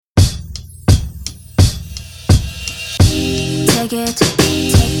Take it,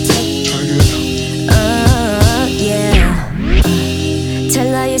 yeah.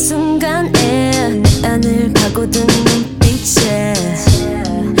 찰나의 순간에 내 안을 파고든 눈빛에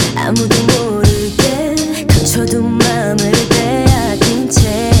아무도 모르게 감춰둔 맘을 빼앗긴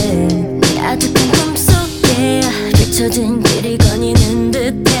채 아득한 꿈속에 비춰진 길이 거니는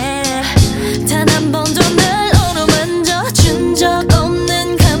듯해. 단 한 번도 날 어루만져 준 적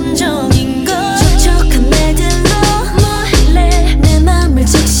없는 감정인 걸. 촉촉한 말들로 몰래 내 맘을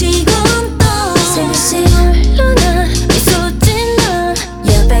적시곤 또 생시로 난 미소 짓는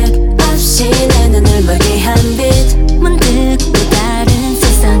여백 없이 내 눈을 멀게 한 빛. 문득 또 다른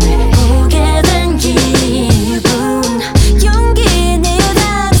세상을 보게 된 기분. 용기 내어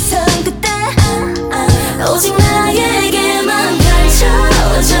다가선 그때 오직 나에게만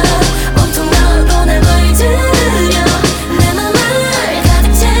펼쳐져 온통 너로 날 물들여 내 맘을 가득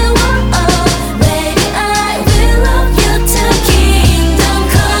채워. Oh baby I will love you till kingdom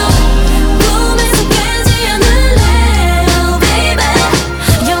come. 꿈에서 깨지 않을래 oh baby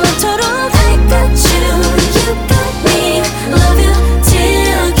영원토록 I got you, you got me. Love you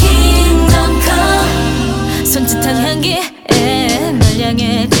till kingdom come. 손짓한 향기에 널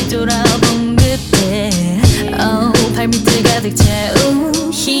향해 뒤돌아본 그때 발밑을 가득 채운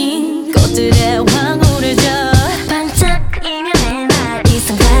흰 꽃들의 황홀을 져 반짝이며 내 말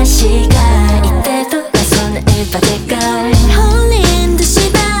이상한 시간. 이때도 내 손을 받을걸. 홀린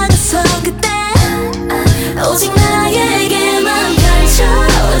듯이 다가선 그때 오직 나에게만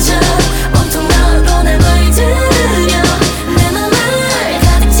펼쳐져 온통 너로 날 물들여 내 맘을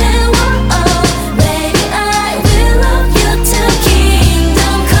가득 채워. Oh baby I will love you till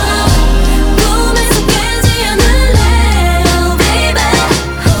kingdom come. 꿈에서 깨지 않을래 oh baby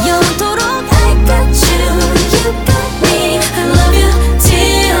영원토록 I got you, you got me. Love you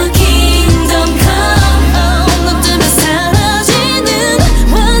till kingdom come. 너 때문에 사라지는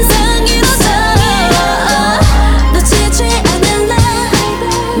환상이로서 놓치지 않을래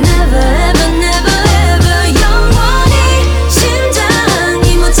Never ever never ever 영원히 심장이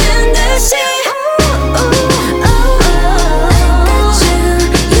멎은 듯이 I got you,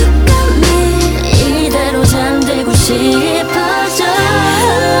 you got me. 이대로 잠들고 싶어져.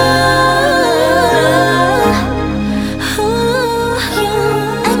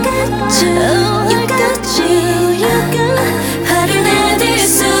 I got you, you got you, you got. 발을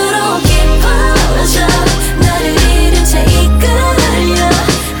내딜수록 깊어져 나를 잃은 채 이끌려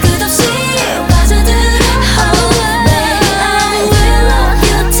끝없이 빠져들어. Oh baby I will love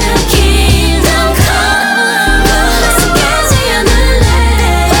you till kingdom come. 꿈에서 깨지 않을래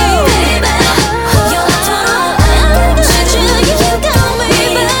oh baby 영원토록 I got you, you got me.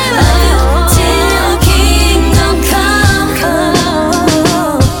 Love you till kingdom come.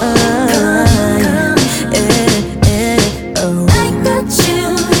 I got you,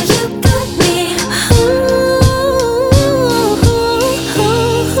 you got me. I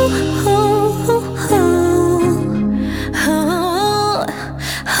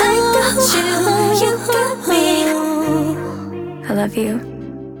got you, you got me. I love you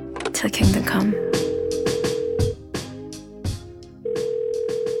till kingdom come.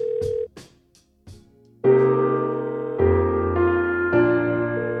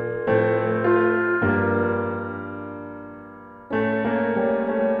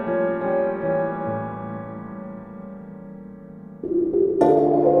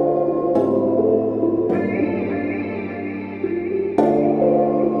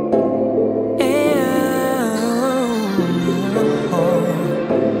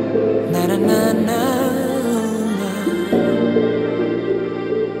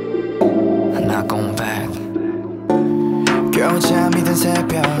 I'm not going back. 겨우 잠이 든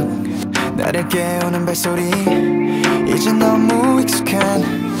새벽 나를 깨우는 발소리 이제 너무 익숙한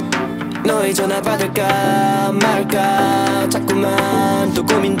너의 전화 받을까 말까 자꾸만 또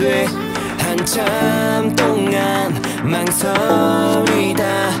고민돼. 한참 동안 망설이다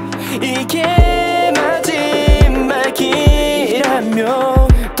이게 마지막 길이라며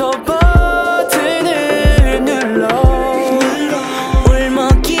더 버튼을 눌러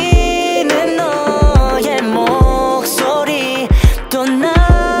울먹이는 너의 목소리 또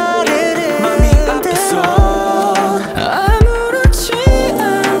나를 흔들어. 아무렇지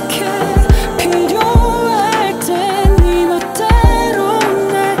않게 필요할 땐 네 멋대로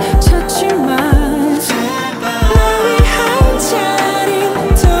날 찾지만 널 위한 자리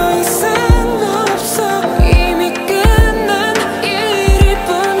더 이상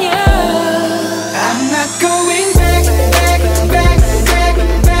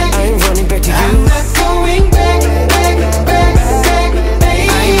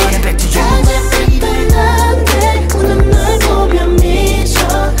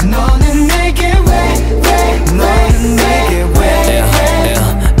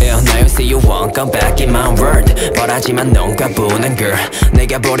하지만 넌 가보는 girl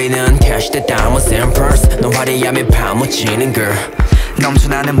내가 버리는 cash 대 diamonds and pearls 넌 화려함에 파묻히는 girl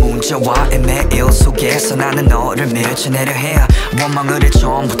넘쳐나는 문자와 이메일 속에서 나는 너를 밀쳐내려 해 원망을 해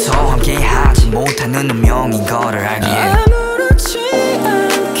처음부터 함께하지 못하는 운명인 거를 알기에 아무렇지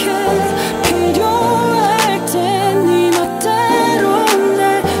않게 필요할 땐 네 멋대로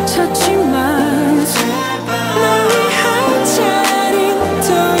날 찾지만 널 위한 자리 더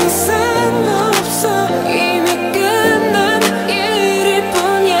이상 없어 이미 끝난 일일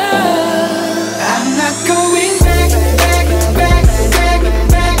뿐이야 I'm not going back, back, back, back,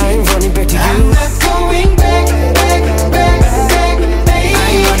 back I'm running back to you I'm not going back, back, back, back, back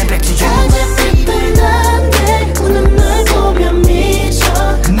I'm running back to you 가장 빛난데 우는 날 보면 미쳐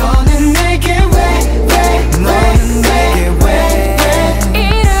너는 내게 왜 너는 내게 왜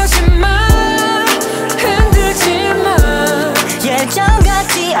이러지 마 흔들지 마 예전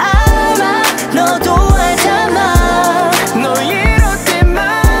같지 않아 너도 알잖아 널 이럴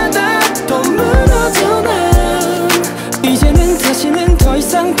때마다 더 무너져 난 이제는 다시는 더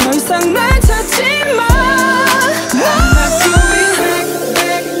이상 날 찾지 마 I'm not going back,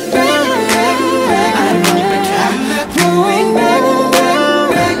 back, back, back I'm not going back, back,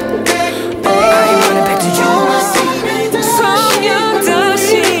 back, back I'm running back to you 성령 다시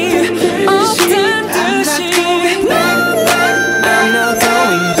없단 듯이 I'm not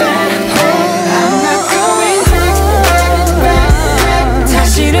going back I'm not going back, back, back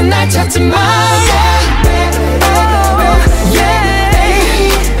다시는 날 찾지 마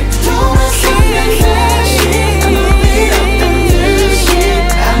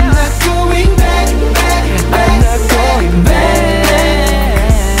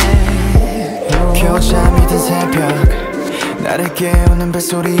잠이 든 새벽 나를 깨우는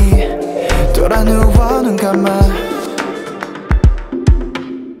벨소리 돌아 누워 눈 감아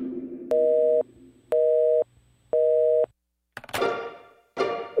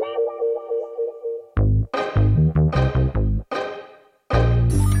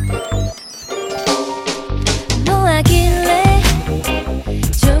뭐 하길래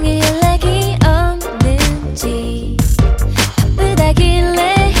종일 연락이 없는지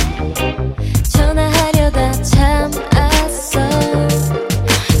바쁘다길래 전화하려다 참았어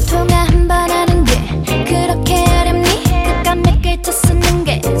통화 한 번 하는 게 그렇게 어렵니 그깟 몇 글자 쓰는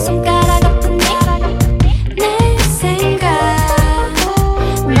게 손가락 아프니 내 생각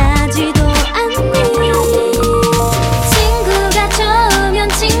나지도 않니 친구가 좋으면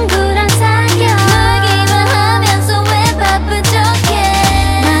친구랑 사겨 놀기만 하면서 왜 바쁜 척해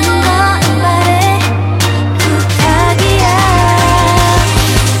많은 건 말해 부탁이야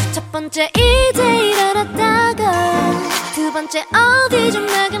첫 번째 이제 일어났다고 두 번째 어디 좀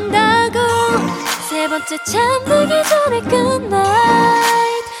나간다고 세 번째 잠들기 전에 good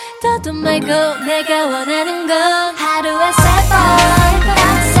night 더도 말고 내가 원하는 건 하루에 세 번 딱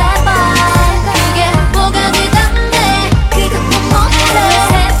세 번 그게 뭐가 되던데 그것도 못해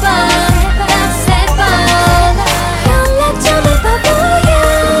세 번 딱 세 번 연락 좀 해봐보야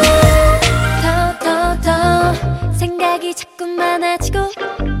더 생각이 자꾸 많아지고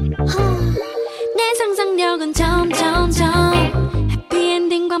내 상상력은 점점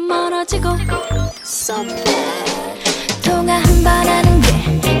해피엔딩과 멀어지고 so bad 통화 한 번 하는 게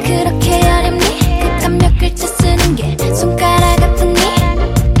그렇게 어렵니 그깟 몇 글자 쓰는 게 손가락 아프니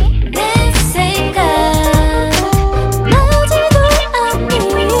내 생각 나지도 않니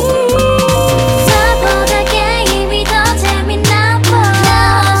저보다 게임이 더 재밌나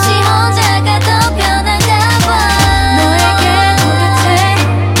봐나 없이 혼자가 더 편한가 봐 너에게 도대체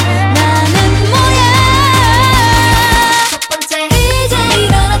나는 뭐야 첫 번째 이제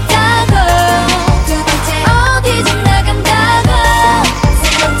일어났다고 두 번째 어디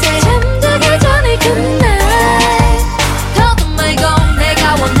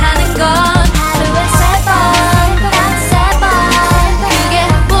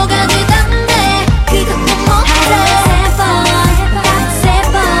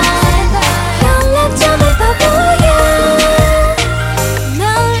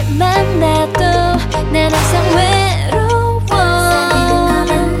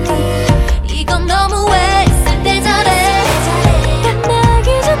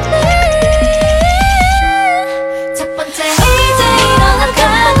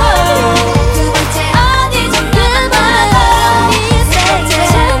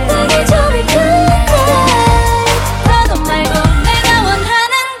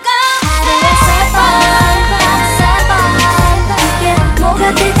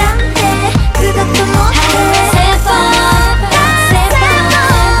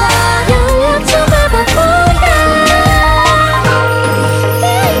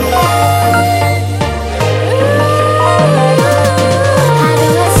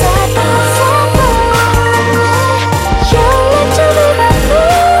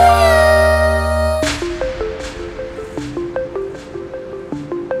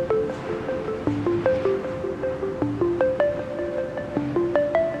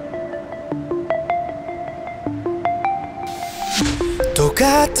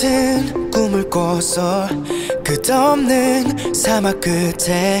같은 꿈을 꿔서 끝없는 사막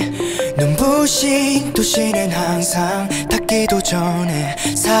끝에 눈부신 도시는 항상 닿기도 전에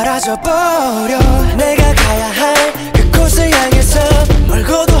사라져버려. 내가 가야 할 그곳을 향해서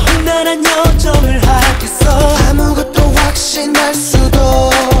멀고도 험난한 여정을 하겠어. 아무것도 확신할 수도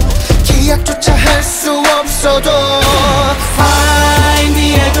기약조차 할 수 없어도 Find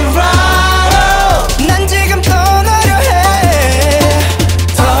the Eldorado. 난 지금 떠나려 해.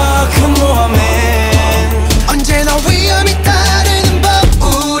 더 큰 모험엔 언제나 위험이 따르는 법.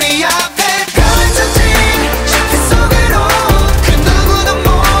 우리 앞에 펼쳐진 샤프 속으로 그 누구도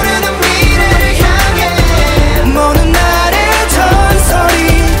모르는 미래를 향해 먼 날의 전설이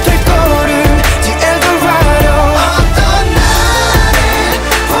될 거를 The Eldorado. 어떤 날에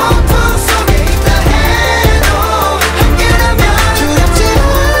폭풍 속에 있다 해도 함께라면 두렵지 않아.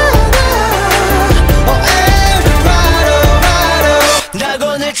 Oh Eldorado.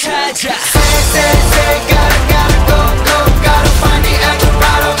 낙원을 찾아 Say gotta go gotta find the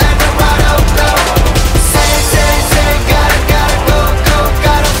Eldorado Eldorado Say gotta go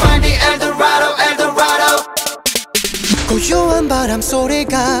gotta find the Eldorado Eldorado. 고요한 바람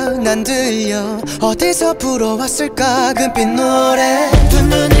소리가 난 들려. 어디서 불어왔을까 금빛 노래. 두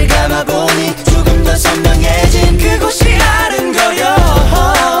눈을 감아보니 조금 더 선명해진 그곳이 아른거려.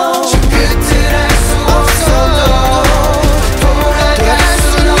 저 끝을 알 수 없어도 돌아갈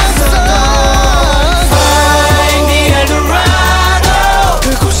순 없어. Find the Eldorado.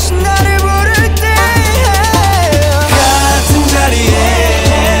 그곳이 나를 부를 때 같은 자리에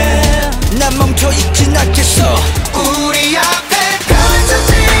난 멈춰있진 않겠어. 우리 앞에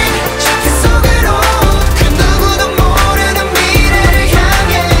펼쳐진 샤프 속으로 그 누구도 모르는 미래를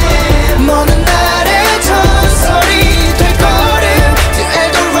향해 먼 날의 전설이 될 거를 The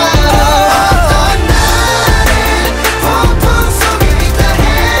Eldorado. 어떤 날에 폭풍 속에 있다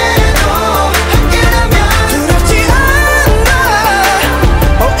해도 함께라면 두렵지 않아.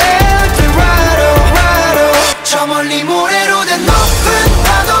 Oh Eldorado. 저 멀리 모래로 된 높은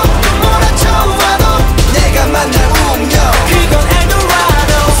파도 또 몰아쳐와도 내가 만날 운명 그건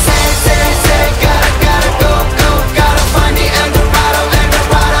Eldorado. Say gotta go gotta find the Eldorado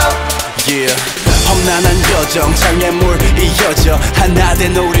Eldorado. Yeah. 험난한 여정 장애물 이어져 하나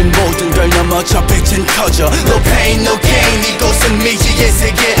된 우린 모든 걸 넘어 저 빛은 커져. No pain no gain 이곳은 미지의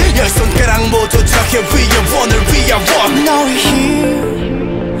세계. 열 손가락 모두 저게 위에 원을 위한 원. 너의 힘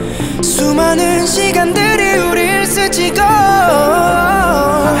수많은 시간들이 우릴 스치고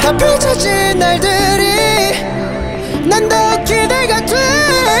다 펼쳐진 날들이 난 더 기대가 돼.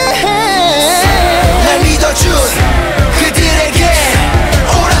 날 믿어준 그들에게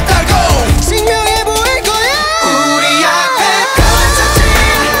오락가고 증명해 보일 거야. 우리 앞에 펼쳐진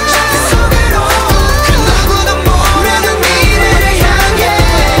샤프 속으로 그 누구도 모르는 미래를 향해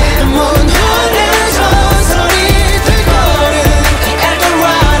먼 하늘 전설이 될 거를 The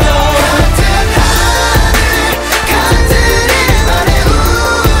Eldorado. 같은 하늘 같은 일 안에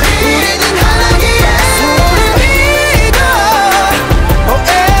우리는 하나기에 서로를 믿어. Oh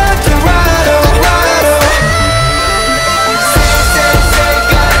Eldorado. Say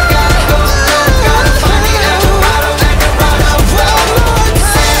gotta find the Eldorado Eldorado.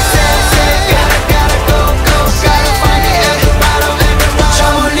 Say gotta find the Eldorado Eldorado. 저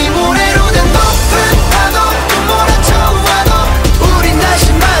멀리 모래로 된 높은 파도 또 몰아쳐와도 우린 다시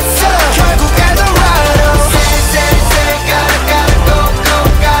맞서 결국 Eldorado. Say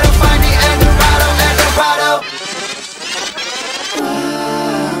gotta find the Eldorado Eldorado.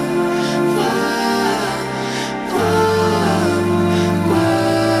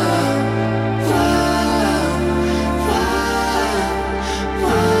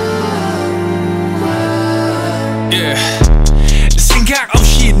 Yeah. 생각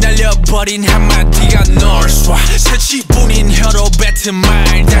없이 날려버린 한마디가 널 쏴. 새치뿐인 혀로 뱉은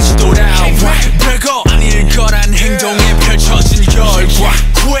말 다시 돌아와. 별거 아닐 거란 행동에 펼쳐진 결과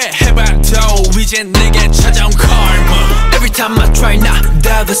후회해봐도 이젠 내게 찾아온 karma. Every time I try not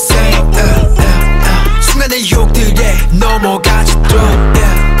they're the same. 순간의 욕들에 넘어가지 또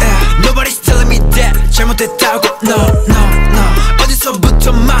Nobody's telling me that 잘못했다고 No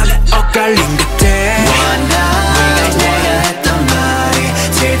어디서부터 말해 엇갈린 듯해 네가 내가 했던 말이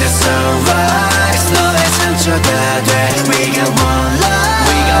Till the sunrise 너의 상처가 돼 We got one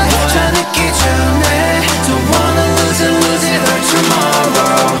love 다 늦기 전에 Don't wanna lose it hurt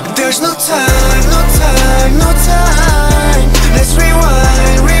tomorrow. There's no time, no time, no time. Let's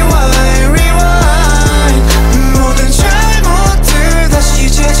rewind, rewind, rewind. 모든 잘못들 다시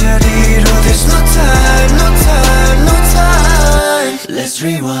제자리로. There's no time, no time, no time. Let's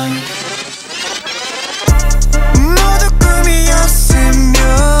rewind. 모두 꿈이었으면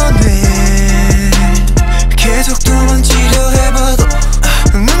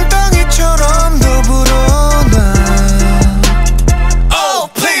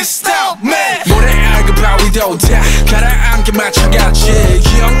모두 다 가라앉게 마찬가지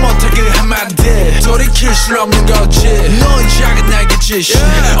기억 못할 그 한마디 돌이킬 수 없는 거지 너의 작은 날개짓이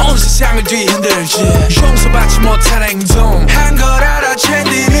온 세상을 뒤흔들지 용서받지 못한 행동 한 걸 알아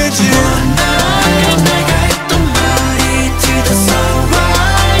챙기는지 내가 했던 말이 to the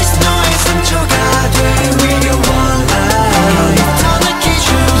sunrise 너의 상처가 돼 We got one life 더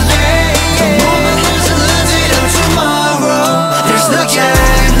느끼줄래 The moment is a legend of tomorrow There's no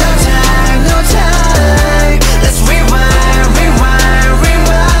time, no time, no time Let's rewind, rewind,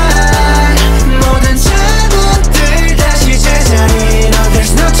 rewind 모든 잘못들 다시 제자리 No,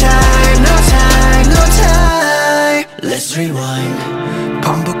 there's no time, no time, no time Let's rewind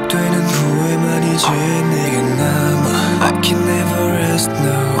반복되는 후회만 이제 내게 남아 I can never rest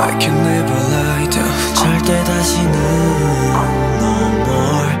now I can never lie down 절대 다시는 No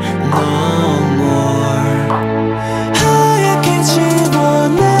more, no more 하얗게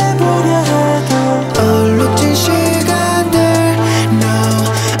집어내보려 해도 얼룩진 시간들 No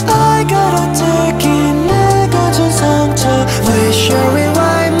I gotta take it 내가 준 상처 We should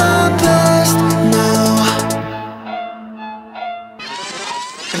rewind my past now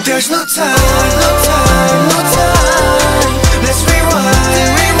There's no time, no time, no time Let's rewind,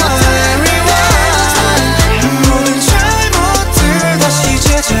 rewind, rewind 모든 잘못들 다시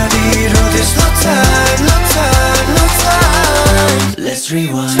제자리로 There's no time, no time, no time Let's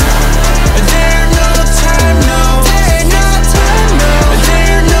rewind There's no time, no There's no time, no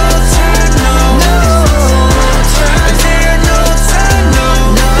There's no time, no There's no time, no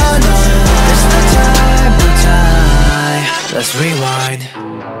No, no There's no time, no time Let's rewind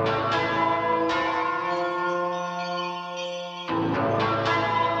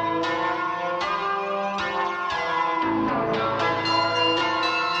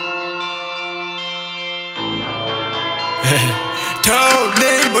Don't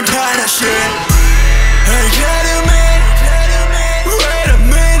need more time to shit I gotta wait a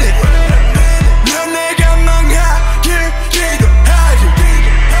minute 넌 내가 망하길 기도하지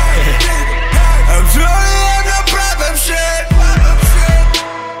I'm sorry I'm no problem shit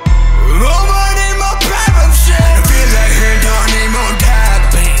No money more problem shit I feel like her don't need more time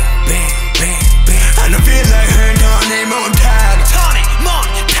I don't feel like her don't need more time Tony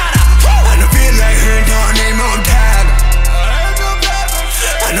Montana I don't feel like her don't need more time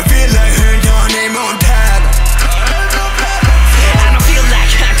I don't feel like her don't need more time I don't feel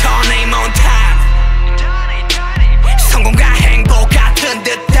like her don't need more time 성공과 행복 같은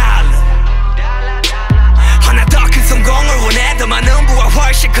듯 달라 하나 더 큰 성공을 원해 더 많은 부와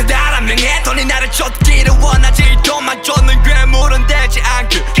훨씬 크다란 명예 돈이 나를 쫓기를 원하지 돈만 쫓는 괴물은 되지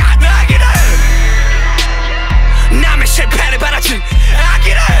않길 나기를 남의 실패를 바라지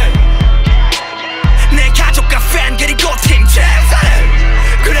않기를 내 가족과 팬 그리고 팀 최선을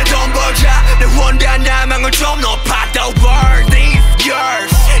그래 돈 벌자 내 원대한 야망을 좀 높아 The world is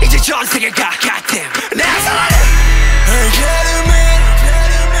yours 이제 전 세계가 같은 내 사랑을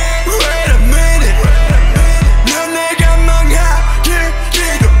Wait a minute 넌 내가 망하길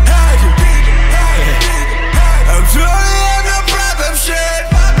기도하지 I'm sorry I'm no problem shit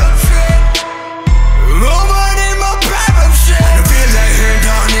No money more problem shit I don't feel like her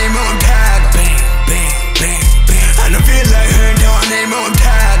don't need more time I don't feel like her don't need more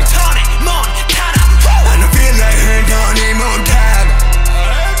time Tony Montana I don't feel like her don't need more time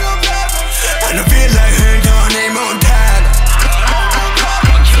I don't feel like her don't need more time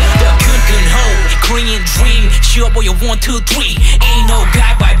The couldn't hold Korean dream 쉬워 보여 1, 2, 3 Ain't no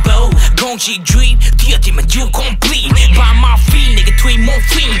guy by bow 공식주의 뛰어들면 you complete By my feet 내게 tweet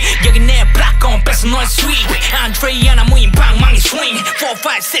morphine 여기 내 black-on 뺏어 너의 sweet Andre 하나 무인 방망이 swing 4,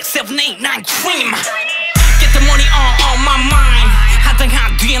 5, 6, 7, 8, 9 cream Get the money on my mind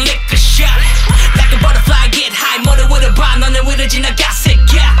한탕한 뒤엔 lick the shot Like a butterfly get high 뭐를 위로봐 너는 위로 지나가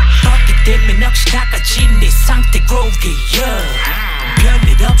새끼야 어떻게 되면 역시 나까지 네 상태 groovy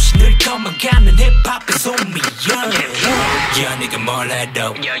별일 없이 늘 검어가는 힙합의 소미야 Yeah 네가 뭘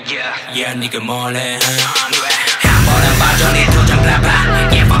해도 Yeah 네가 뭘 해 한 번은 봐줘 네 도전 봐봐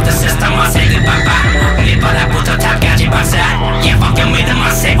Yeah fuck the system 어색을 봐봐 밑바닥부터 탑까지 박사 Yeah fuck your 믿음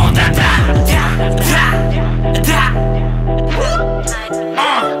어색 오다다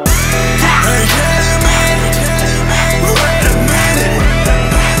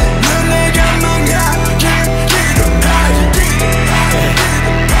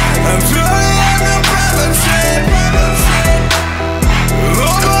I'm sorry I'm no problem shit No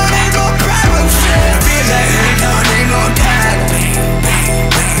money more problem shit I feel like her don't need more time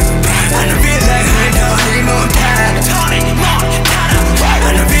I don't feel like her don't need more time Tony Montana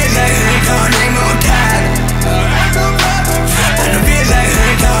I don't feel like her don't need more time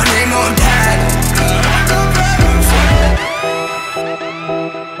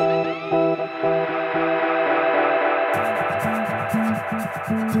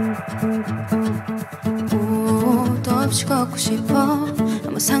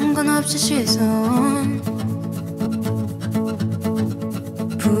상관없이 시선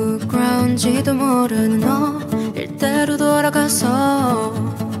부끄러운지도 모르는 너 일대로 돌아가서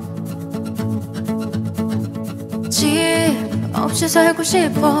집 없이 살고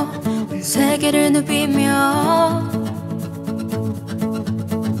싶어 온 세계를 누비며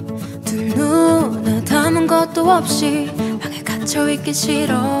두 눈에 담은 것도 없이 방에 갇혀있기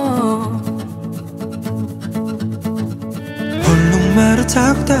싫어 얼룩말을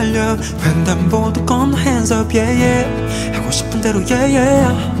타고 달려 횡단보도 건너 hands up yeah yeah 하고 싶은 대로 yeah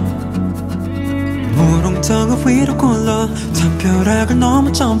yeah 무릉턱을 위로 굴러 담벼락을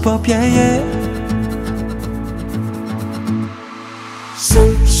넘어 jump up yeah yeah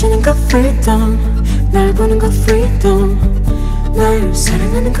숨 쉬는 거 freedom 날 보는 거 freedom 날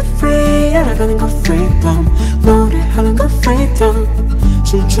사랑하는 거 free 알아가는 거 freedom 노래하는 거 freedom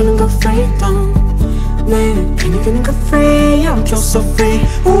춤추는 거 freedom 내 편이 되는 거 free I'm just so free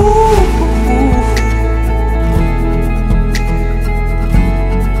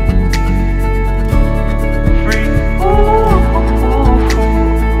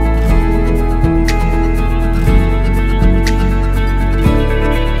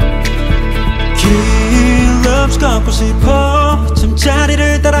걷고 싶어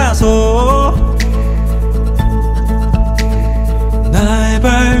잠자리를 따라서 나의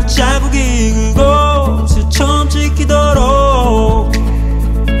발자국이 그곳에 처음 찍히도록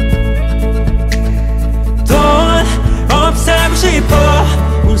돈 없애고 싶어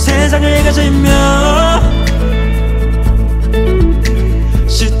온 세상을 가지며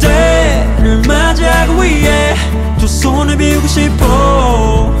시대를 맞이하기 위해 두 손을 비우고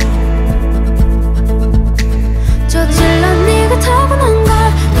싶어 저질러 네가 타고난 걸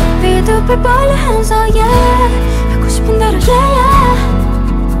높이 두 팔 벌려 hands up yeah 하고 싶은 대로 yeah yeah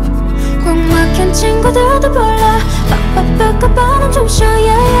꽉 막힌 친구들도 불러 빡빡 바람 좀 쉬어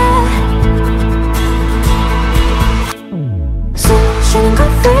yeah yeah 숨 쉬는 거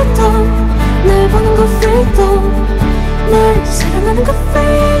freedom 날 보는 거 freedom 날 사랑하는 거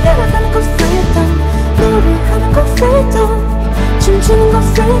free 알아가는 거 freedom 노래하는 거 freedom 춤추는 거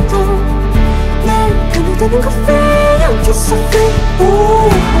freedom 날 편이 되는 거 free I'm just so free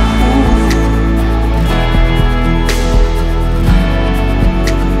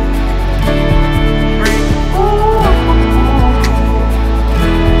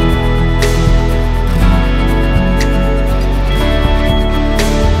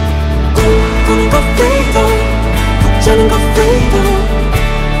꿈꾸는 거 freedom 걱정하는 거 freedom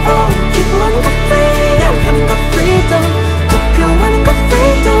기도하는 거 free 하는 거 freedom 투표하는 거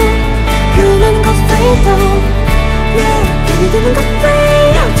freedom 표현하는 거 freedom yeah, 편이 되는 거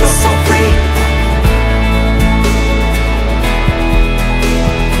free I'm just so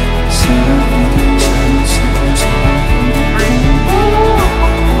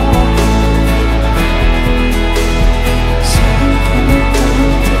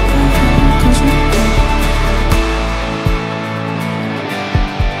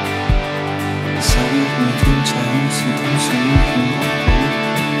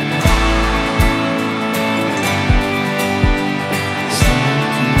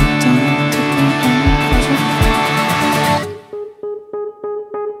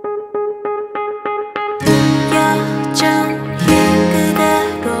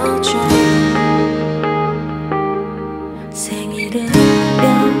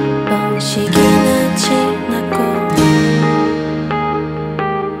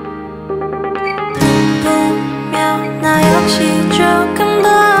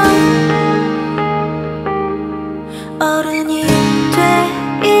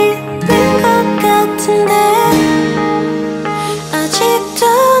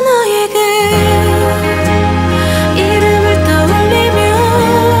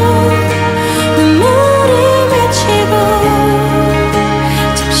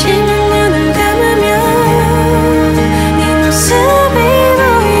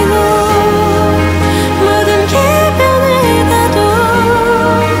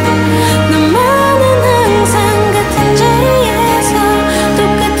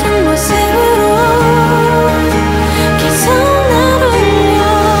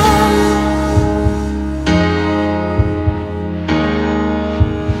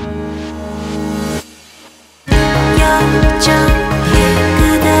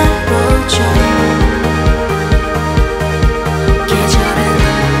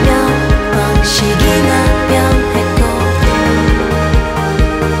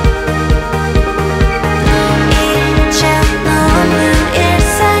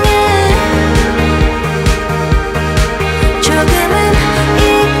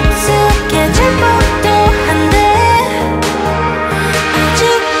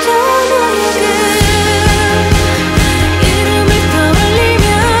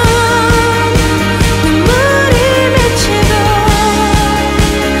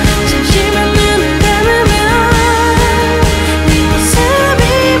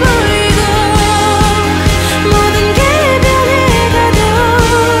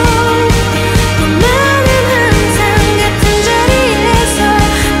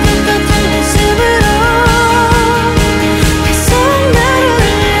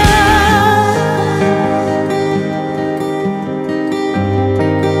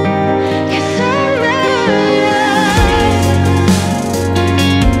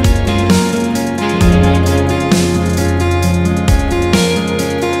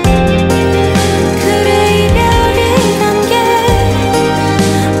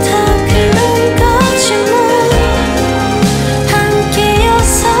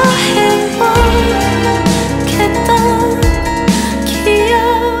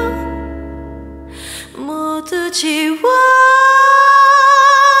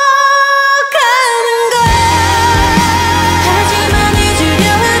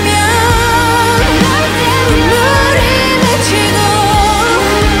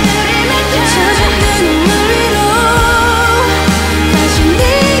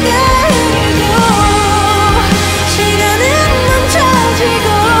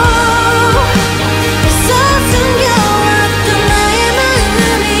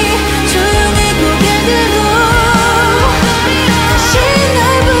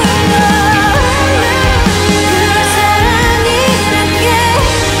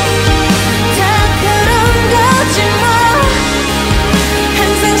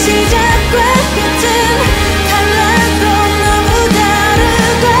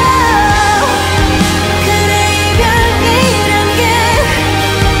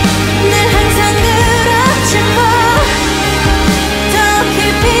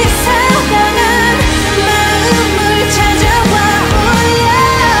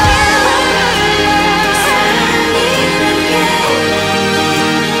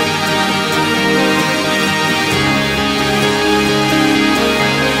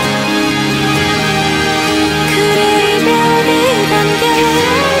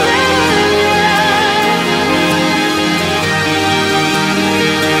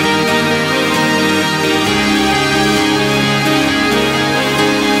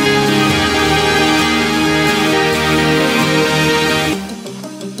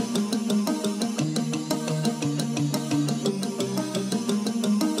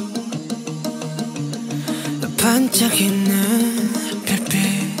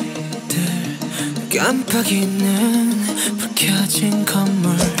깜빡이는 불 켜진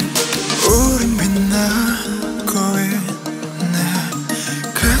건물 우린 빛나고 있네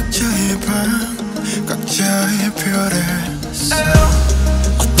각자의 방 각자의 별에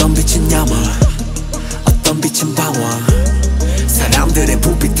어떤 빛은 야물 어떤 빛은 방황 사람들의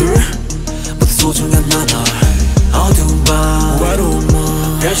불빛들 모두 소중한 나널 어두운 밤 외로운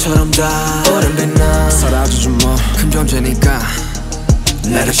밤 별처럼 다 오랜 빛나 사라져줘 뭐 큰 존재니까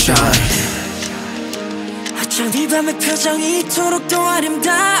Let it shine 어쩜 이 밤의 표정이 이토록 더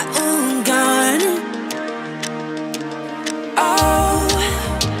아름다운 건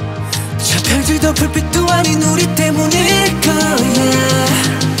저 별들도 불빛도 아닌 우리 때문일 거야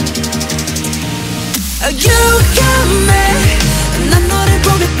You got me 난 너를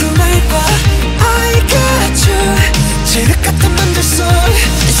보며 꿈을 꿔 I got you 지륵 같은 맘들 속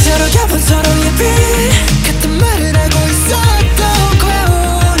서로 겹은 서로의 빛 같은 말을 하고 있었던 거야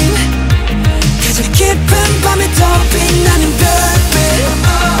우린 가장 깊은 밤에 더 빛나는 별빛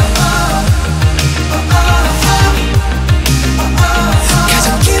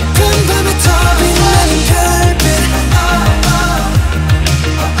가장 깊은 밤에 더 빛나는 별빛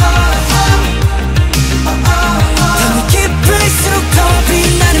밤이 깊을수록 더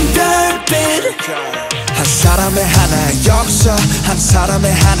빛나는 별빛 한 사람의 하나의 역사 한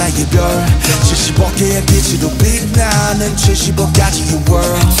사람의 하나의 별 75개의 빛으로 빛나는 75가지의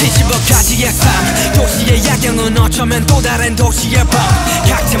world 75가지의 삶 도시의 야경은 어쩌면 또 다른 도시의 밤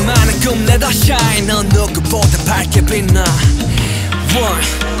각자만의 꿈 let us shine 넌 누구보다 밝게 빛나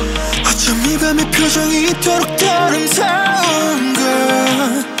어쩜 이 밤의 표정이 이토록 더 아름다운 걸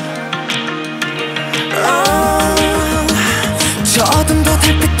저 어둠도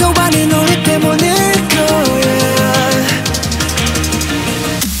달빛도 아닌 우리 때문일 거야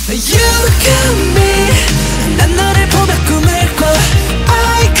You got me 난 너를 보며 꿈을 꿔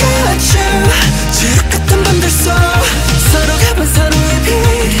I got you 지륵 같은 밤들 속 서로 가본 서로의 빛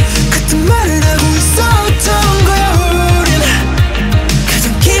같은 말을 하고 있었던 거야 우린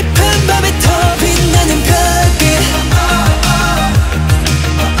가장 깊은 밤에 더 빛나는 별빛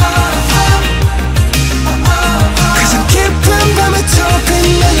가장 깊은 밤에 더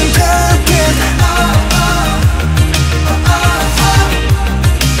빛나는 별빛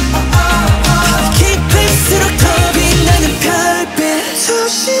깊을수록 더 빛나는 별빛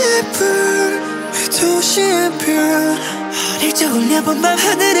도시의 불 도시의 별 어릴 적 올려본 밤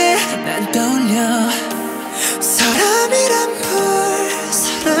하늘에 난 떠올려 사람이란 불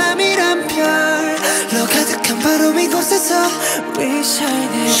사람이란 별로 가득한 바로 이곳에서 We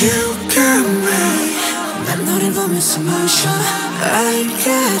shine You got me 난 너를 보면서 마셔 I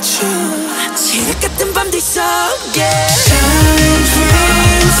got you 지륵 같은 밤들 속에 Shine,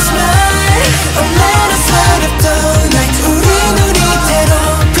 dream, smile Oh let us light up the night 우린 우리대로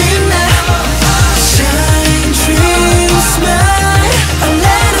빛나 Shine, dream, smile Oh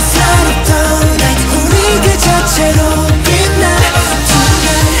let us light up the night 우리 그 자체로 빛나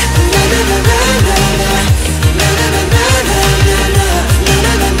Tonight 나나나나나나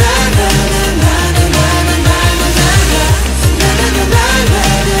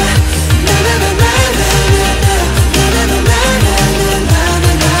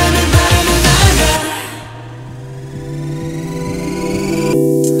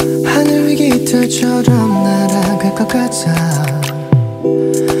하늘 위 깃털처럼 날아갈 것 같아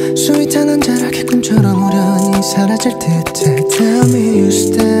스윗한 자락의 꿈처럼 우연히 사라질 듯해 Tell me you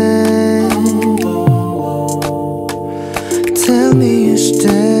stay Tell me you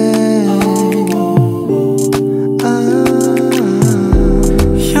stay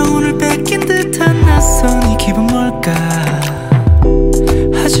영혼을 뺏긴 듯한 낯선 이 기분 뭘까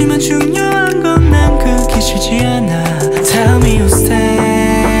하지만 중요한 건 난 그게 싫지 않아 Tell me you stay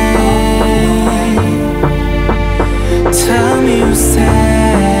Tell me you stay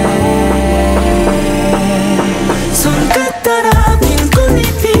손끝 따라 피는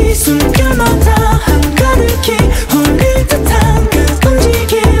꽃잎이 숨결마다 한가득히 홀릴 듯한 그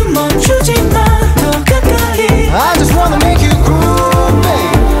움직임 멈추지 마 더 가까이 I just wanna make you groove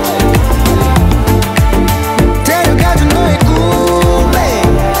babe 데려가줘 너의 꿈에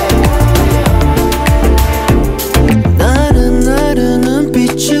나른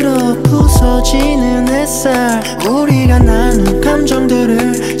눈빛으로 부서지는 햇살 우리가 나눈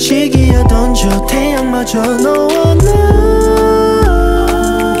감정들을 시기에 던져 태양마저 너와 날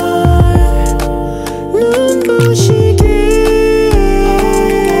눈부시게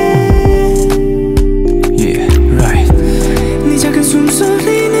Yeah, right 네 작은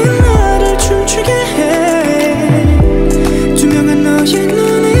숨소리는 나를 춤추게 해 투명한 너의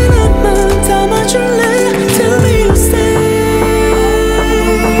눈에 나만 담아줄래 Tell me you stay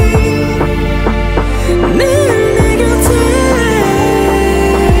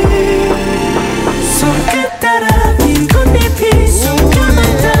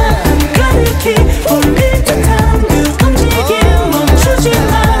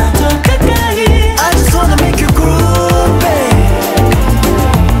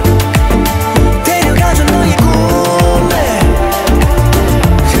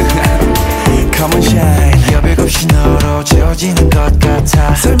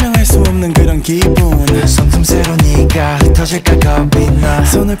같아 설명할 수 없는 그런 기분 성큼새로 네가 흩어질까 겁이 나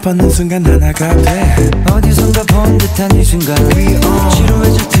손을 뻗는 순간 하나가 돼 어디선가 본 듯한 이 순간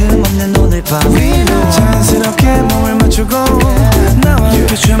지루해질 틈 없는 오늘 밤 자연스럽게 몸을 맞추고 나와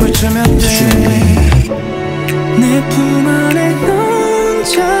함께 춤을 추면 돼 내 품 안에 넌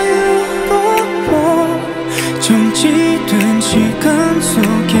자유로워 정지된 시간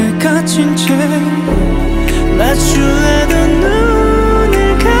속에 갇힌 채 마주하던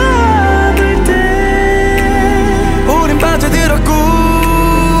눈을 감을 때 우린 빠져들어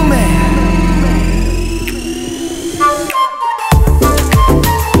꿈에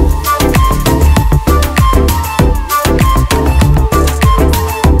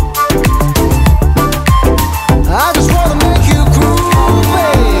I just wanna make you groove,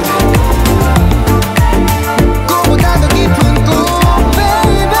 babe 꿈보다 더 깊은 꿈,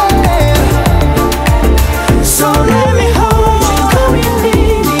 baby So let me hold you 고민이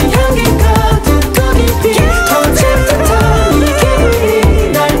네 향기 가득 더 깊이 터질 듯한 이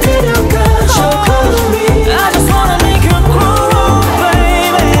기분이 날 데려가 So call me I just wanna make you groove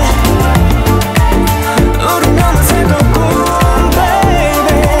baby 우린 어느새 또 꿈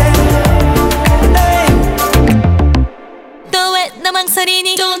baby 또 왜 너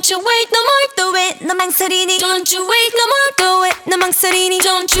망설이니 Don't you wait no more 또 왜 너 망설이니 Don't you wait no more 또 왜 너 망설이니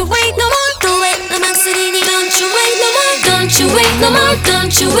Don't you wait no more 또 왜 너 망설이니 Don't you wait no more Don't you wait no more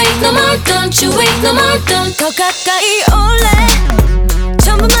Don't you wait no more Don't you wait no more 더 가까이 올래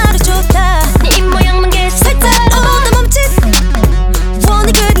전부 말해줬다 네 입모양만 계속 살짝 나 멈칫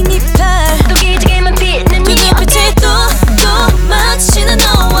원해 그린 네팔또 기지개만 빛는 두 눈빛이 또 마주치는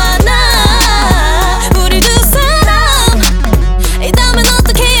너와 나 우리 두 사람 이다음엔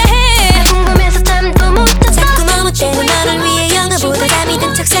어떻게 해야 해 궁금해서 잠도 못 자서 자꾸 너무 때는 너를 위해 영화보다 잠이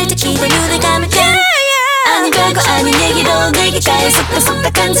든 척 살짝 기대 눈을 감을 때 아니 별거 아닌 얘기로 내 귓가에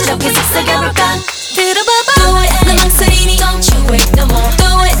속닥속닥 간지럽게 속삭여볼까 들어봐봐 또 왜 너 망설이니 Don't you wait no more 또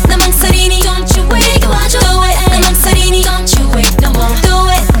왜 너 망설이니 Don't you wait 내게 와줘 또 왜 너 망설이니 Don't you wait no more 또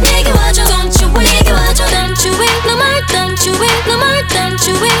왜 내게 와줘 Don't you wait 내게 와줘 Don't you wait no more Don't you wait no more Don't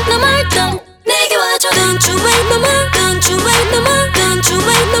you wait no more Don't 내게 와줘 Don't you wait no more Don't you wait no more Don't you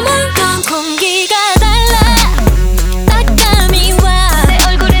wait no more Don't 공기가 달라 따감이 와내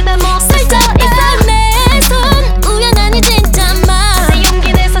얼굴에다 못 살짝 있어 내 손 우연한 일 진짜 마내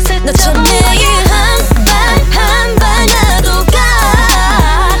용기 내서 너처럼 매일 한 발 나도 가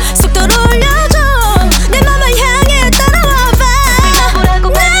속도를 올려줘 내 맘을 향해 따라와봐 보라고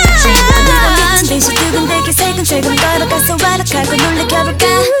난 대신 두근대게 살금살금 걸어가서 와락하고 놀래켜볼까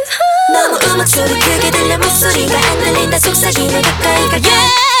너무 음악 소리 크게 들려 목소리가 안 들린다 속삭이네 가까이 가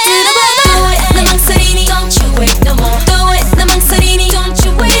들어봐봐 또 왜 너 망설이니 Don't you wait no more 또 왜 너 망설이니 Don't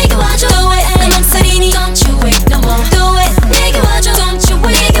you wait 내게 와줘 또 왜 너 망설이니 Don't you wait no more 또 왜 내게 와줘 Don't you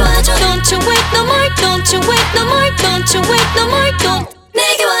wait 내게 와줘 Don't you wait no more Don't you wait no more Don't you wait no more Don't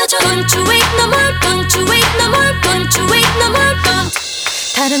내게 와줘 Don't you wait no more Don't you wait no more Don't you wait no more Don't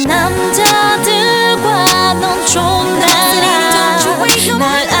다른 남자들과 넌 좀 달라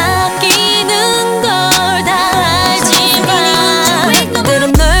날 아끼는 걸 다 알지만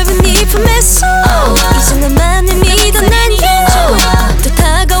때론 넓은 네 품에서 이제 나만을 믿어 난 또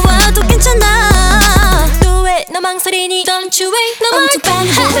다가와도 괜찮아 또 왜 너 망설이니 Don't you wait no more 엄청 빠른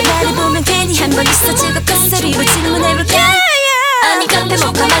나를 보면 괜히 한 번 있어 즐겁게 소리로 질문해볼게 아니 카페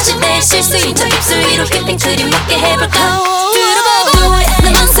모카 마실 때 실수인 척 입술 위로 휘핑크림 먹게 해볼까 들어봐봐 또 왜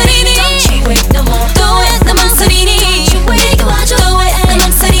너 망설이니 Don't you wait no more 또 왜 너 망설이니 Don't you wait 내게 와줘 또 왜 너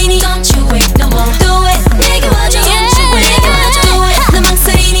망설이니 Don't you wait no more 또 왜 내게 와줘 Don't you wait 내게 와줘 또 왜 너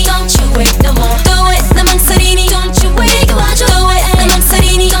망설이니 Don't you wait no more 또 왜 너 망설이니 Don't you wait 내게 와줘 또 왜 너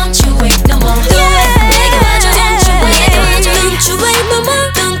망설이니 Don't you wait no more 또 왜 내게 와줘 Don't you wait 내게 와줘 Don't you wait no more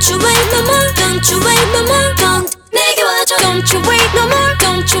Don't you wait no more Don't you wait no more Don't 내게 와줘 Don't you wait no more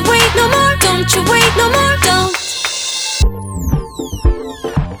Don't you wait no more Don't you wait no more Don't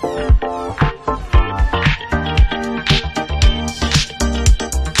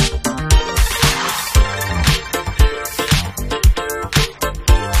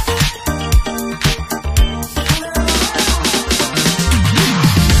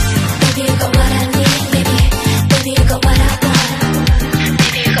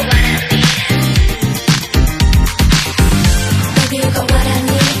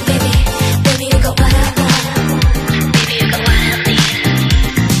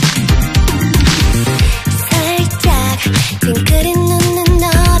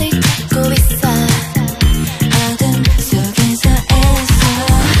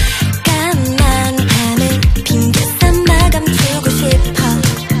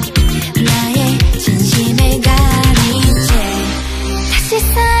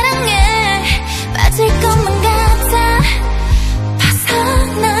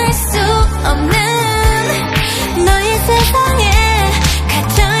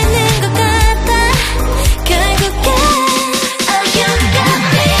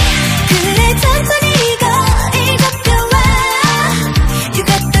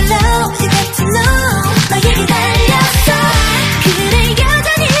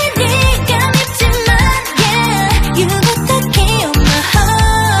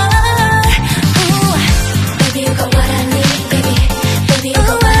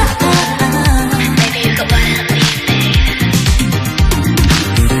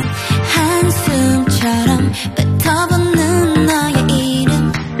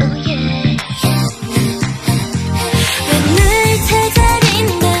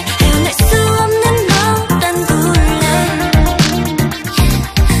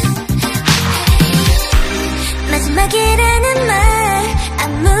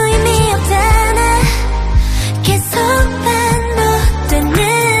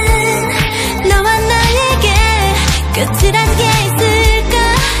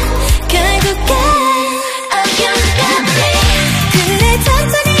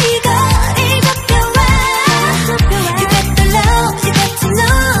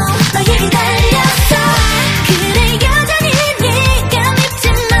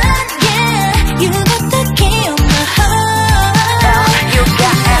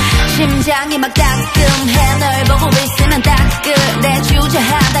심장이 막 따끔해 널 보고 있으면 따끈해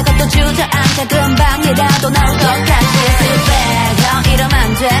주저하다가 또 주저앉아 금방이라도 나올 것 같아 Sit back 이러면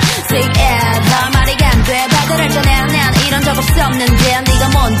안 돼 Sick it 할 말이 안 돼 발들을 전해 난 이런 적 없었는데 네가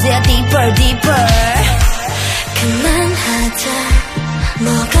뭔데 Deeper deeper 그만하자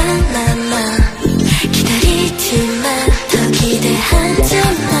뭐가 남아 기다리지만 더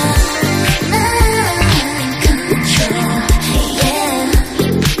기대하지마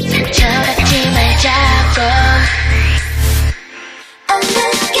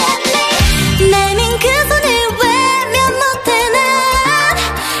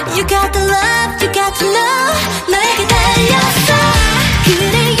You got the love, you got to know 너에게 달렸어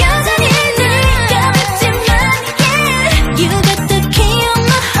그래 여전히 네가 믿지만 yeah You got the key on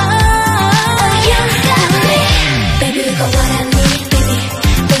my heart You got me Baby you got what I need Baby,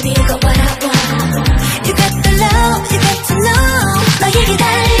 baby you got what I want You got the love, you got to know 너에게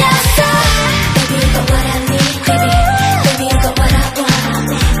달렸어 Baby you got what I need Baby, baby you got what I want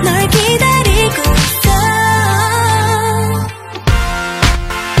널 기다리고 있어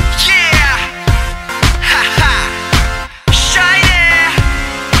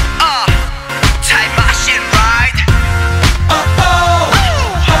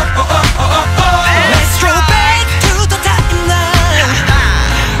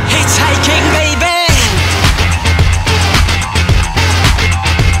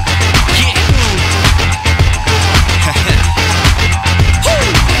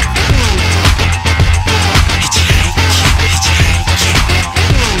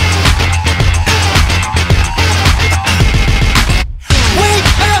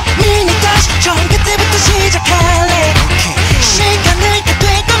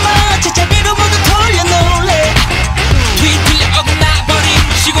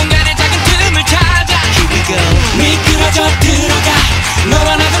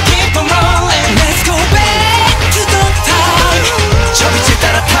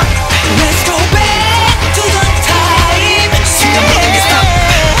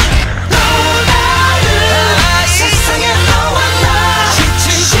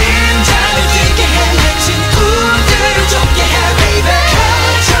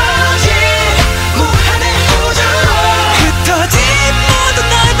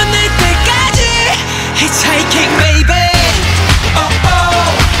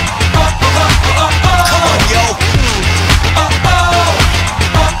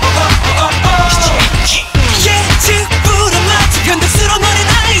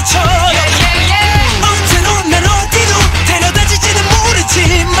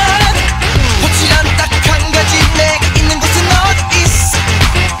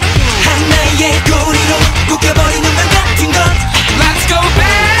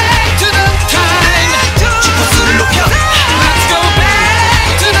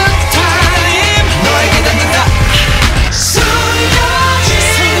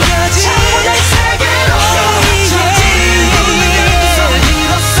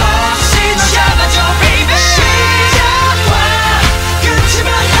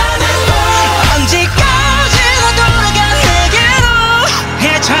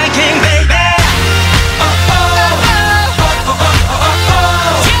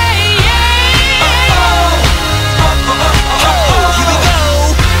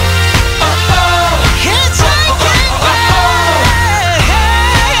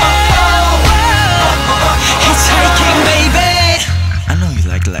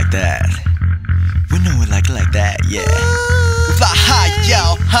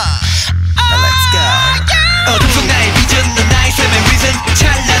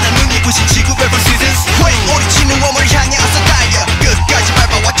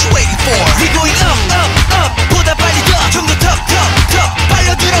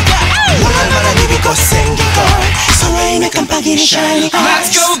Let's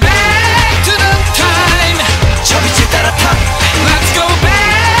go back to the time 저 빛을 따라 타 Let's go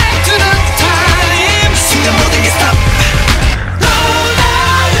back to the time 순간 모든 게 stop 또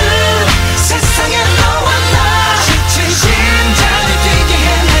다른 세상에 너와 나 지친 심장을 뛰게 해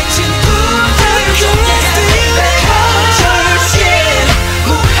내 친구들을 좋게 해 거절신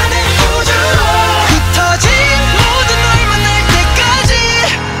무한의 우주로 흩어진 모든 널 만날 때까지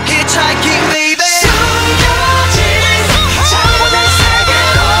Hitchhiking baby 숨겨진 차원의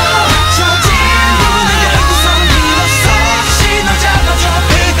세계로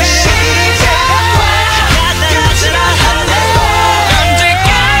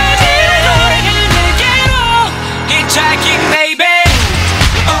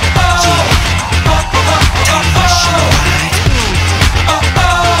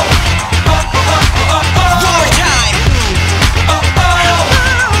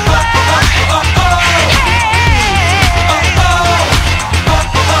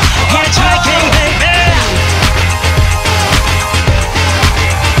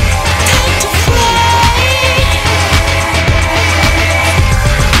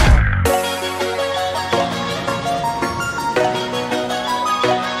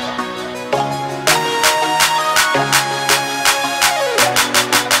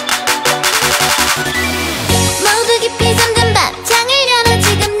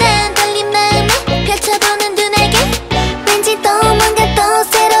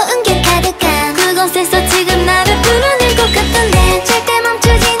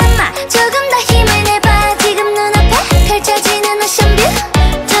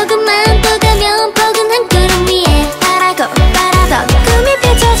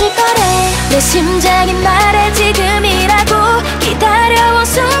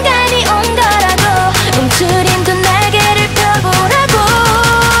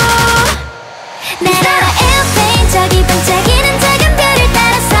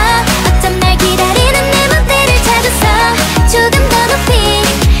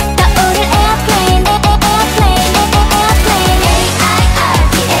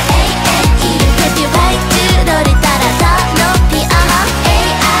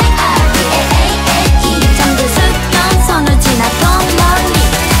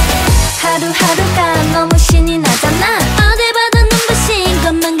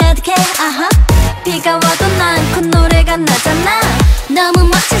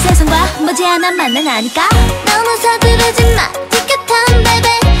머지않아 만난 아니까 너무 서두르지 마 Take your time baby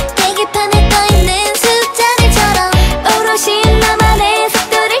계기판에 떠있는 숫자들처럼 오롯이 너만의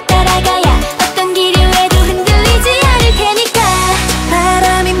속도를 따라가야 어떤 기류에도 흔들리지 않을 테니까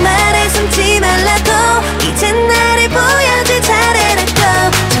바람이 말해 숨지 말라고 이젠 나를 보여줄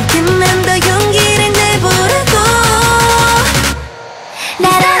차례라고 조금만 더 용기를 내보라고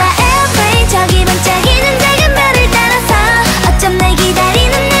날아라 airplane 저기 반짝이는 작은 별을 따라서 어쩜 날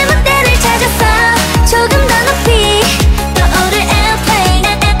기다리는 내 멋대를 찾았어 조금 더 높이 떠오를 airplane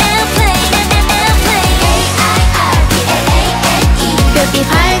A-I-R-P-L-A-N-E 별빛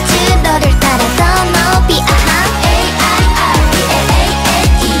활주 너를 따라 더 높이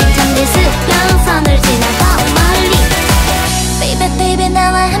A-I-R-P-L-A-N-E 잠든 수평선을 지나 더 멀리 Baby baby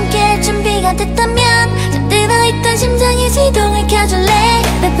나와 함께할 준비가 됐다면 잠들어 있던 심장의 시동을 켜줄래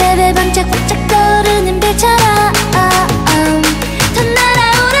베베베 반짝반짝 떠오르는 별처럼 더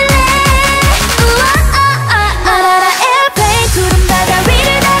날아오를래 날아라 airplane 구름 바다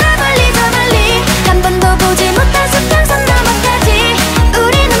위를 날아 멀리 더 멀리 한 번도 보지 못한 수평선 너머까지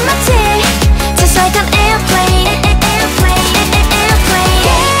우리는 마치 Just like an airplane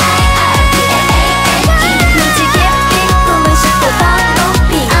눈치 깊이 꿈을 싣고 더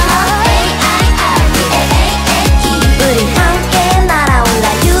높이 우리 함께 날아올라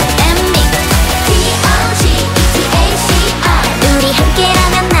You and me D-O-G-E-T-A-C-R 우리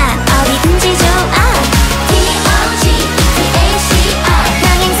함께라면 난 어디든지 좋아 D-O-G-E-T-A-C-R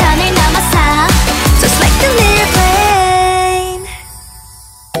평행선을 넘어서 Just like an airplane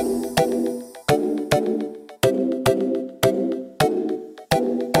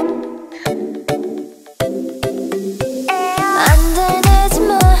안달내지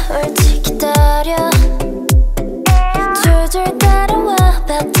마 옳지 기다려 줄줄 따라와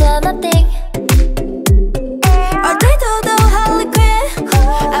Better nothing 어디도 더 harlequin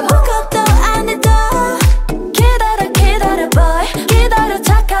아무것도 안 해도 기다려 기다려 boy 기다려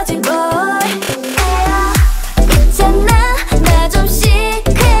착하지 boy 있잖아 나 좀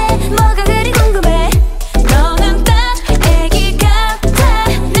시크해 뭐가 그리 궁금해 너는 딱 애기 같아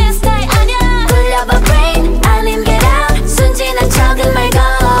내 스타일 아냐 돌려봐 brain 아님 get out 순진한 척은 말고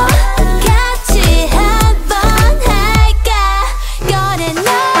같이 한번 할까 꺼내 널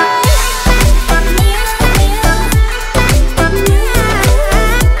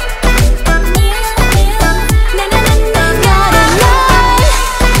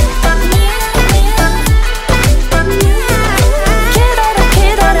기다려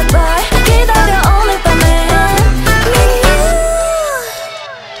기다려 boy 기다려 오늘 밤에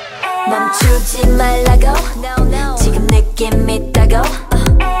멈추지 말라고 지금 느낌 있다고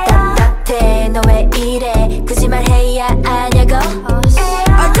답답해 너 왜 이래 굳이 말해야 아냐고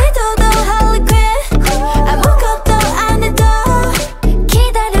어디도 더 harlequin 아무것도 안 해도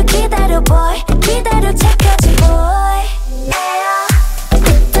기다려 기다려 boy 기다려 착하지 boy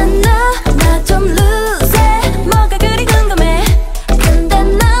일단 너 나 좀 lose 뭐가 그리 궁금해 근데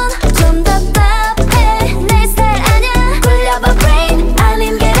넌 좀 답답해 내 스타일 아냐 굴려봐 brain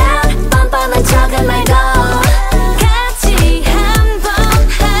아님 get out 뻔뻔한 척은 말고 같이 한번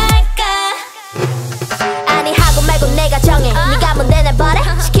할까 아니 하고 말고 내가 정해 네가 뭔데 날 버려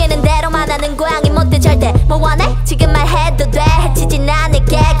시키는 대로만 하는 고양이 못돼 절대 뭐 원해 지금 말해도 돼 해치진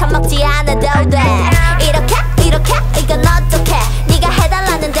않을게 겁먹지 않아도 돼 이렇게 이건 어떡해 네가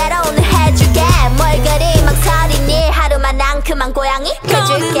해달라는 대로 오늘 해줄게 뭘 그리 망설이니 하루만 앙큼한 고양이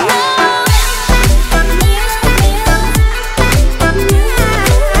해줄게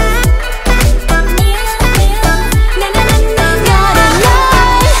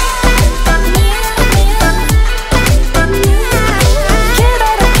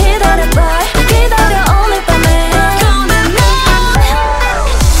기다려 기다려 boy 기다려 오늘 밤에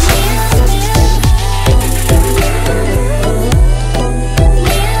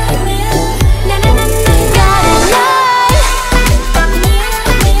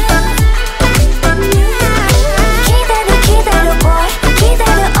기다려 기다려 boy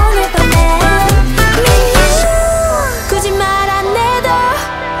기다려 오늘 밤에 굳이 말 안 해도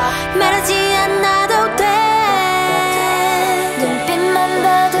말하지 않아도 돼 눈빛만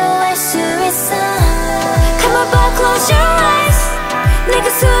봐도 알 수 있어 Come on boy close your eyes 내가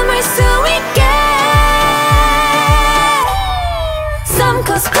숨을 수 있게 Some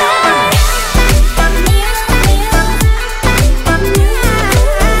cosplay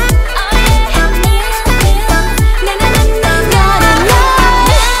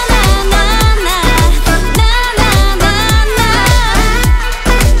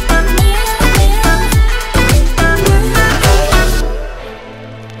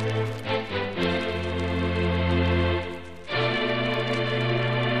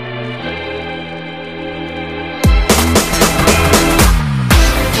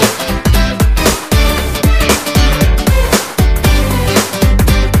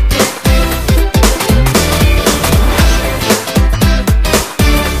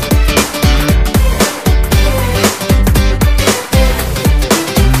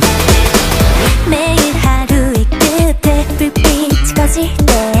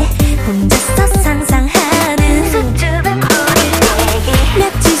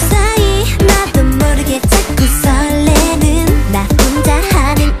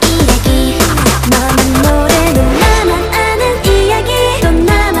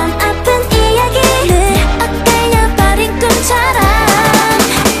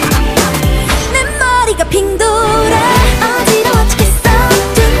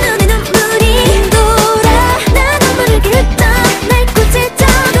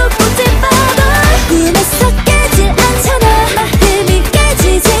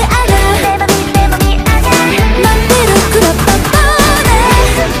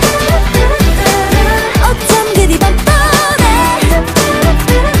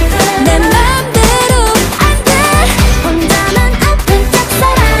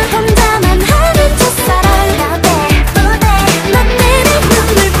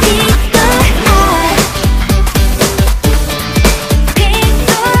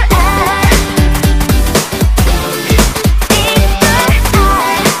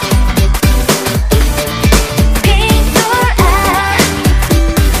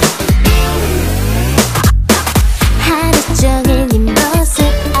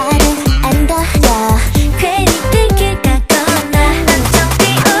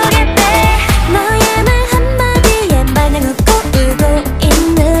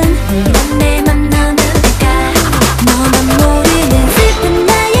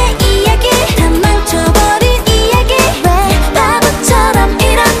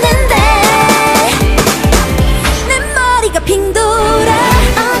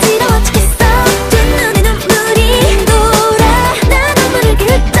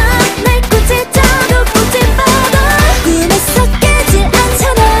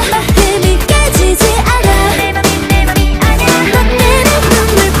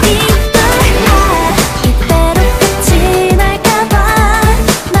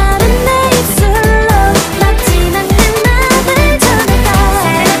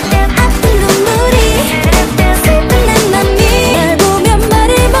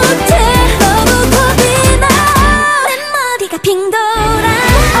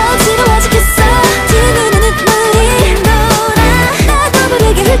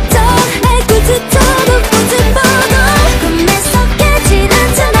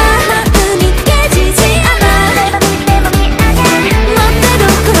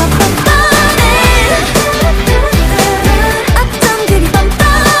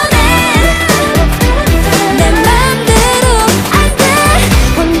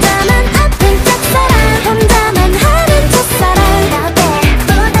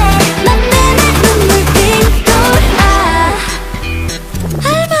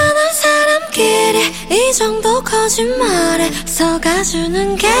거짓말에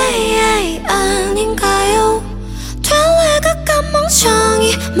속아주는 게 아닌가요? 될래극한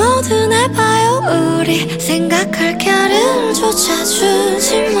멍청이 뭐든 해봐요. 우리 생각할 겨를 조차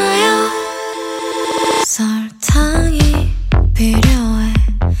주지 마요. 설탕이 필요해.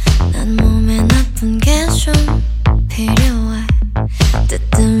 난 몸에 나쁜 게 좀 필요해.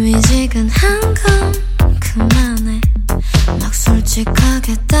 뜨뜻미지근한 건 그만해. 막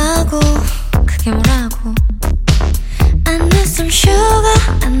솔직하겠다고 그게 뭐라고. I need some sugar,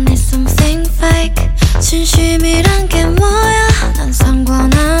 I need something fake. 진심이란 게 뭐야 난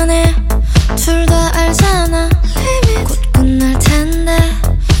상관 안 해. 둘 다 알잖아 이미 곧 끝날 텐데.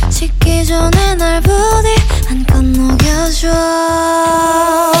 식기 전에 날 부디 한껏 녹여줘.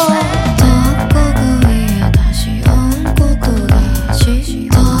 덮고 그 위에 다시 얹고 또 다시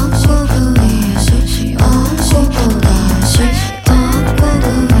덮고 그 위에 다시 얹고 또 다시 덮고 그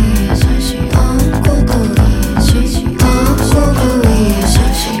위에 다시 얹고 또 다시 덮고 그 위에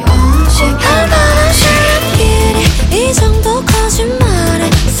다시 얹고. 얼마나 사람끼리 이 정도 거짓말에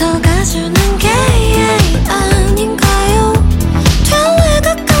속아주는 게 아닌가요?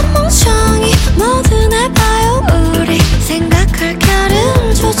 될래극한 멍청이 뭐든 해봐요. 우리 생각할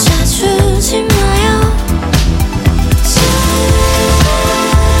겨를 조차 주지 마요.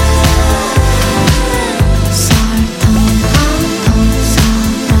 설탕 한통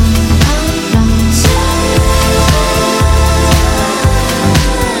사랑하라.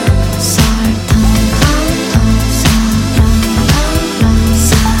 설탕 한통 사랑하라.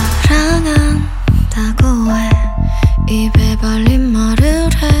 사랑한다고 해. 입에 발린 말을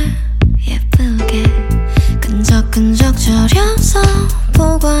해. 예쁘게 끈적끈적 절여서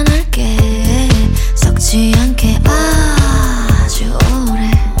보관할게. 썩지 않게 아주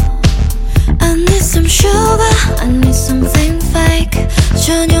오래. I need some sugar, I need something fake.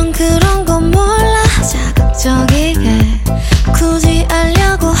 전혀 그런 거 몰라. 자극적이게 굳이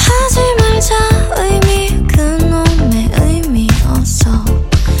알려고 하지 말자. 의미 그놈의 의미 없어.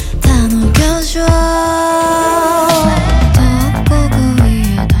 다 녹여줘. 덮고 그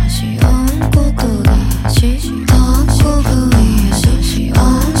위에 다시 얹고 또 다시 덮고 그 위에 다시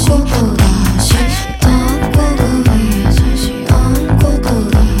얹고 또 다시 덮고 그 위에 다시 얹고 또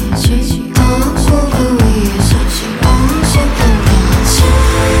다시 덮고 그 위에 다시 얹고 또 다시.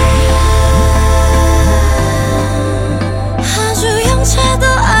 아주 형체도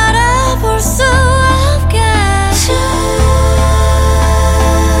알아볼 수 없게.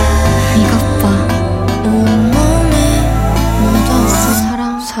 이것 봐 온몸에 묻었어. 사랑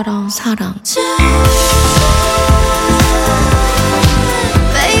사랑 사랑.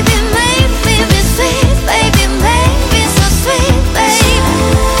 Baby make me be sweet. Baby make me so sweet. Baby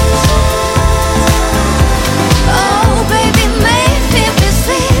oh baby make me be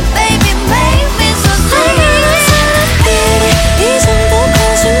sweet. Baby make me so sweet. 사람끼리 이 정도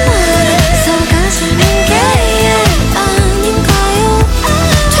거짓말에 속아주는 게 아닌가요?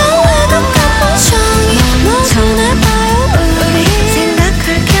 될래극한 멍청이 뭐든 해봐요. 우리 생각할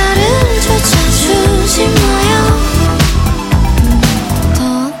겨를 조차 주지 마요.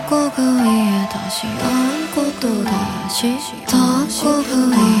 덮고 그 위에 다시 얹고 또 다시 덮고 그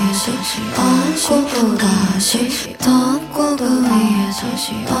위에 다시 얹고 또 다시 덮고 그 위에 다시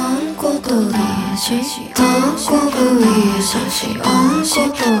얹고 또 다시 덮고 그 위에 다시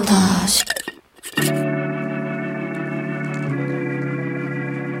얹고 또 다시.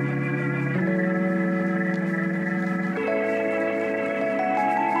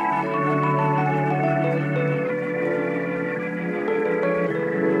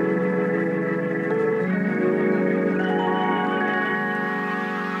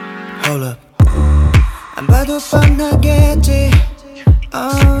 Hold up. 안 봐도 뻔하겠지.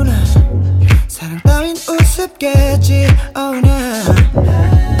 Oh no. 사랑 따윈 우습겠지. Oh no.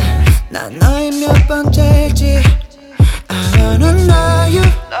 난 너의 몇 번째지. I wanna know you.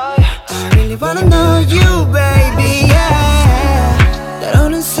 I really wanna know you, baby. Yeah.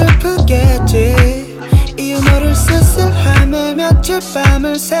 때로는 슬프겠지. 이 유머를 쓸쓸함에 며칠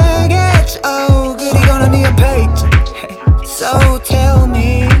밤을 새겠지. Oh, 그리고는 네 옆에 있지. So tell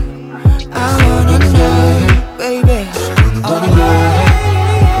me. I wanna know, baby.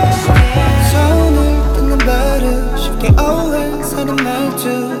 손을 뜯는 버릇 쉽게 오해하는 말투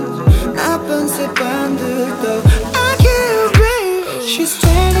나쁜 습관들도 I can't breathe. She's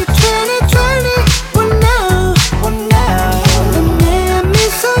 20, 20, 20. What now? What now? 내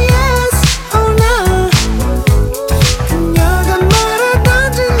미소 yes, oh no. 그녀가 말을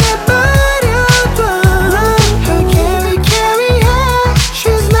던져내버려도 Her carry, carry, yeah.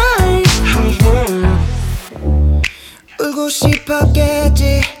 She's mine. 울고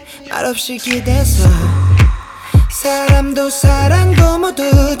싶었겠지. 말없이 기대서 사람도 사랑도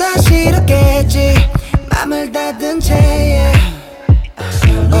모두 다 싫었겠지 맘을 닫은 채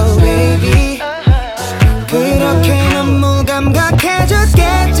Oh baby 그렇게 너무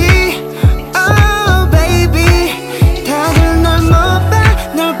감각해졌겠지 Oh baby 다들 널 못 봐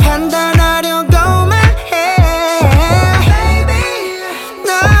널 판단하려고만 해 Baby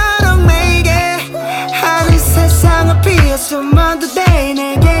너로 매게 하늘 세상을 피해서 먼저 돼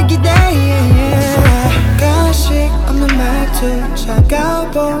내게 기대해 가식 없는 말투 차가워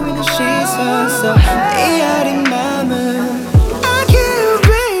보이는 시선 속 이 어린 맘은 I can't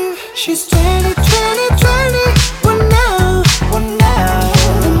breathe She's 20, 20, 20 What now, what now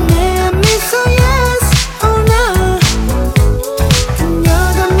내 미소 yes, oh no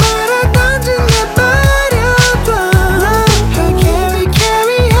그녀가 말하던지 내버려둬 Her carry,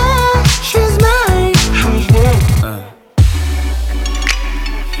 carry her She's mine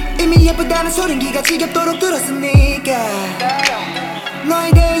이미 예쁘다는 소린 기가 지겹도록 들었으니까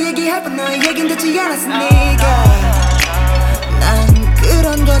너에 대해 얘기할 뻔 너의 얘긴 듣지 않았으니까 난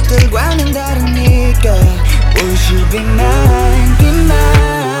그런 것들과는 다르니까 Would you be mine, be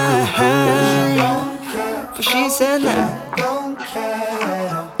mine But she said no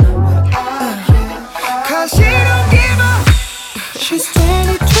Cause she don't give up She's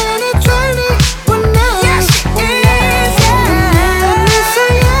 20, 20, 20 What now? Yes, she is, yeah So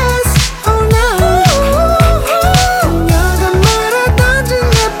yes, oh no 그녀가 말하던지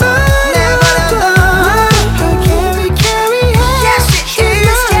내버려둬 Her carry, carry her Yes, she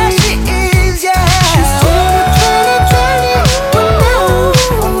is, yes, she is, yeah She's 20, 20, 20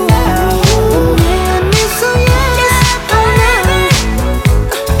 What now? 내 미소 yes,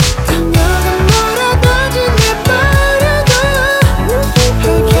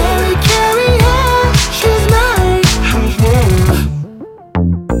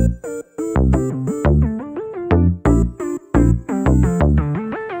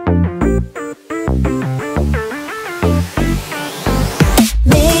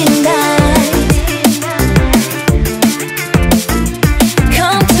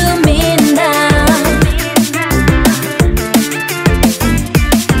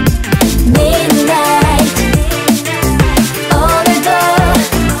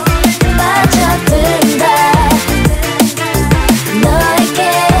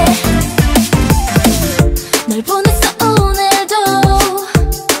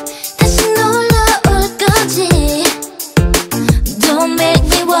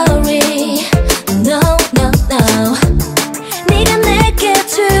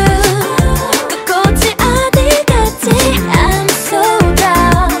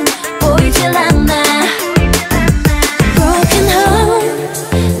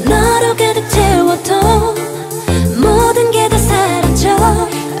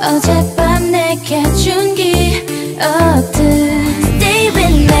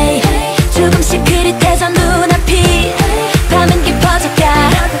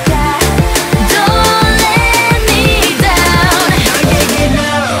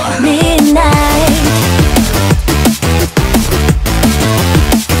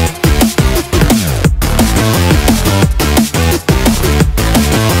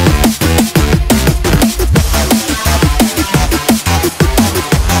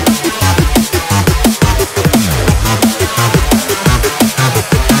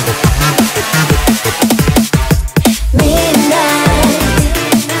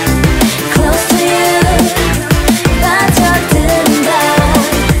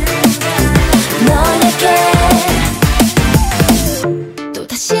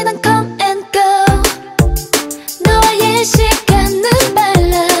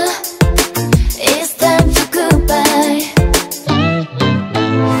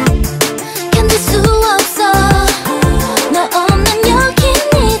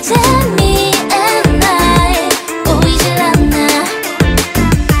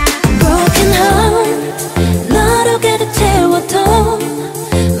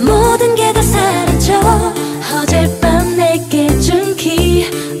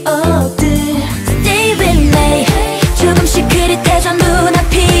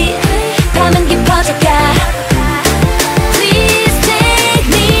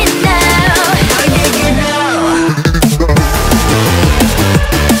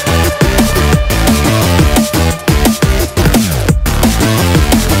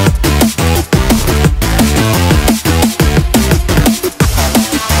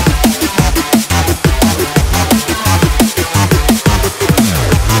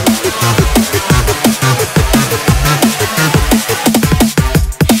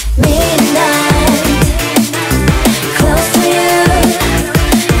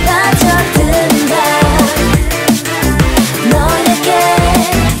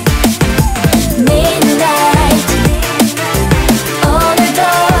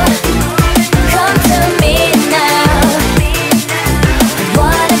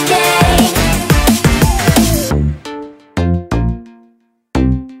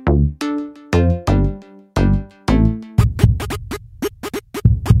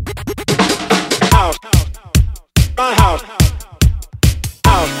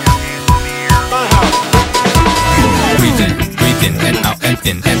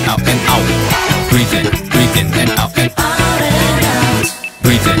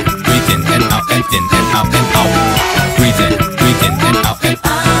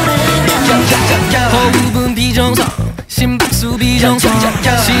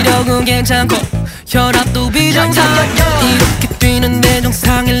 괜찮고 혈압도 비정상 이렇게 뛰는 내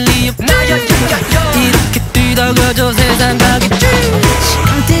정상일 리 없나 이렇게 뛰다가 저 세상 가겠지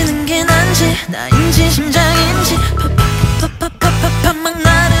지금 뛰는 게 난지 나인지 심장인지 팍팍팍팍팍팍 막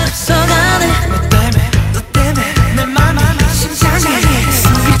나를 앞서가네 너 때문에 내 맘이 심장이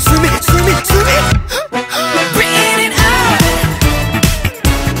숨이 Breathe it out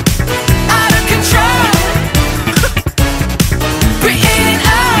Out of control Breathe it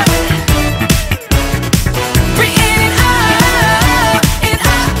out Breathe it out It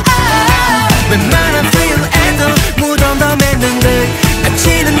out 웬만한 thrill-에도 무덤 더 맺는데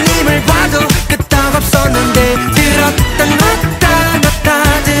다치는 님을 봐도 끄떡 없었는데 들었다 놨다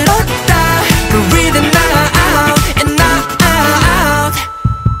들었다 Breathe it out and out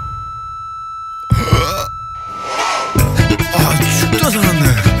또 살았네.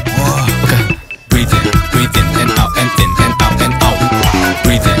 오케이. Breathe in and out and in and out and out.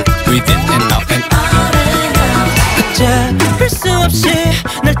 Breathe in and out and out. 잡을 수 없이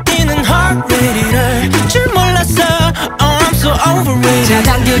날 뛰는 heart rate를 줄 몰랐어 Oh I'm so overrated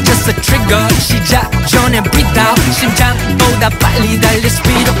당겨졌어 trigger 시작 전에 breathe out 심장보다 빨리 달릴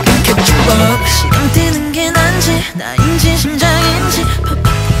speed up catch you up 지금 뛰는 게 난지 나인지 심장인지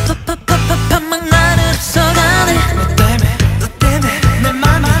팍팍팍팍팍팍 막 나를 앞서가네 너 때문에 내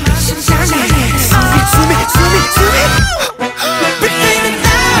맘이 심장이 숨이 Breathe it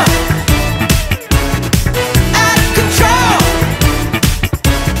out Out of control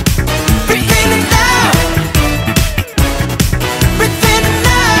Breathe it out Breathe it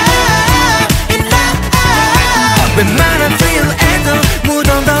out It out 웬만한 thrill-에도 무덤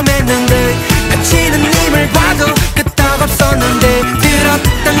더 맺는데 다치는 님을 봐도 끄떡 없었는데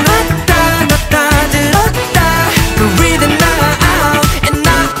들었다 놨다 들었다 Breathe it out and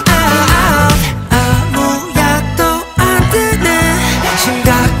out 아무 약도 안 되네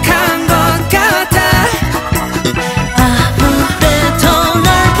심각한 것 같아 아무래도 널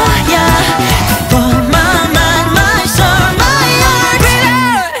봐야 For my mind, my soul, my heart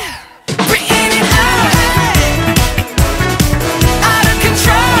Breathe it out Out of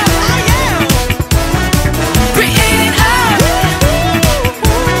control Breathe it out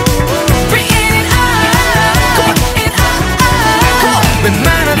Breathe it out It out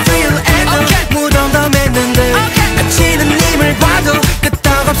웬만한 thrill-에도 무덤 더 맺는데 다치는 님을 봐도 끄떡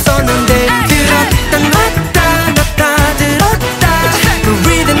없었는데 들었다 놨다 들었다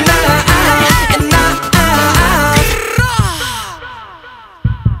Breathe it out and out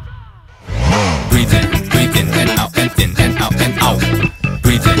Breathe in and out and in and out and out.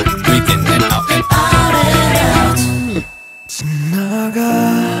 Breathe in and out and out. 지나가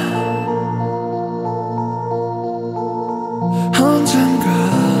언젠가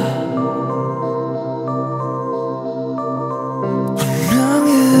분명히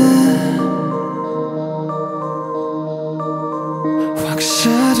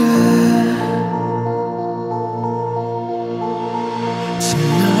확실해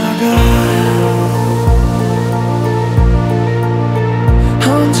지나가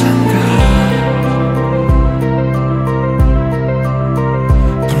언젠가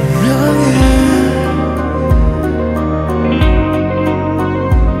분명히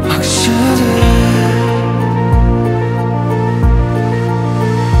확실해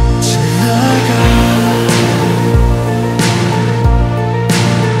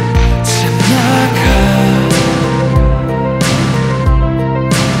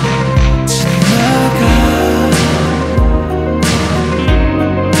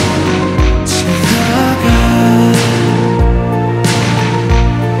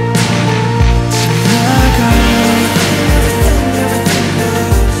지나가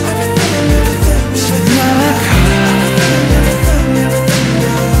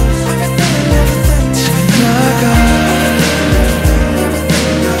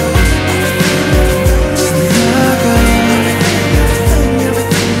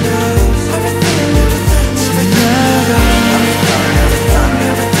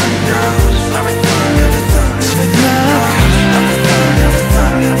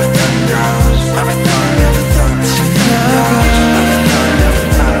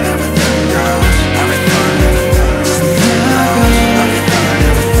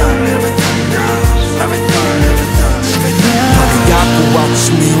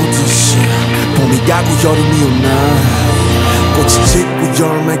여름이 오나 꽃이 짓고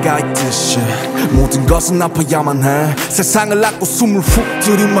열매가 있듯이 모든 것은 아파야만 해 세상을 안고 숨을 훅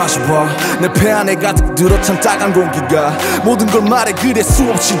들이마셔봐 내 폐 안에 가득 들어찬 따간 공기가 모든 걸 말해 그래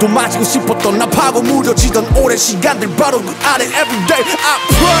수없이도 마시고 싶었던 나파고 무뎌지던 오랜 시간들 바로 그 안에 Everyday I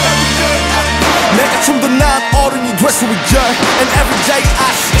pray 내가 좀 더 나은 어른이 될 수 있게 And every day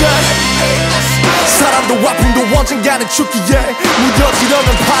I stay 사람도 아픔도 언젠가는 죽기에 무뎌지려는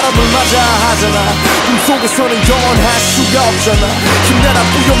바람을 맞아 하잖아 꿈속에서는 영원할 수가 없잖아 힘내라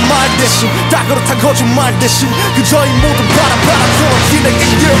뿌연 말 대신 다 그렇다 거짓말 대신 그저 이 모든 바람처럼 기내게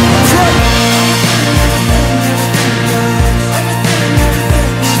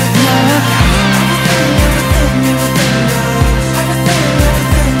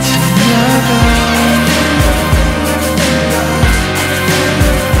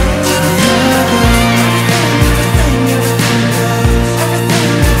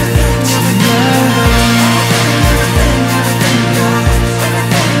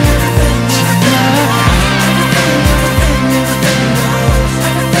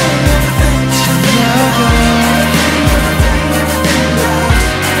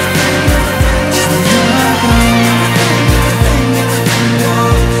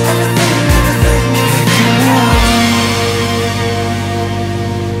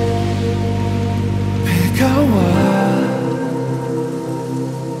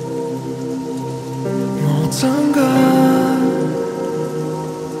모든 걸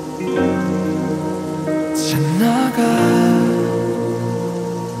지나가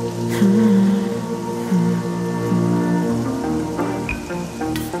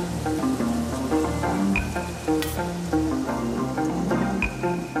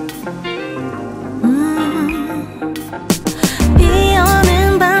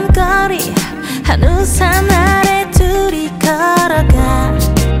비오는 밤거리 한 우산 아래 둘이 걸어가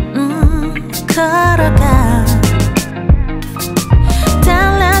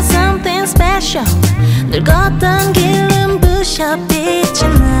달라 something special 늙었던 길 눈부셔 빛이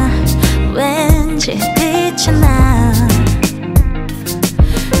나 왠지 빛이 나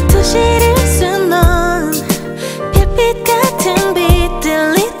도시를 수놓은 별빛 같은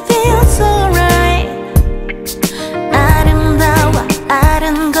빛들 It feels so right 아름다워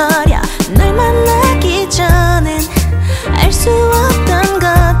아른거려 널 만나기 전엔 알 수 없던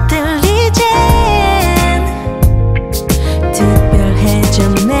것들 이젠 특별해져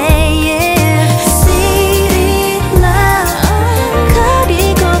매일 City love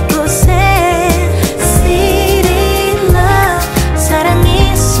거리 곳곳에 City love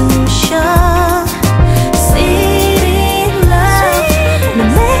사랑이 숨쉬어 City love 넌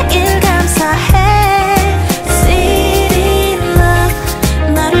매일 감사해 City love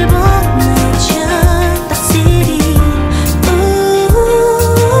너를 보내준다 City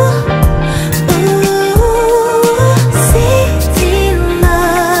City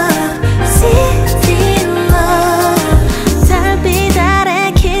love City love 달빛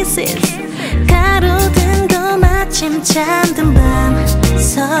아래 kisses 가로등 도 마침 잠든 밤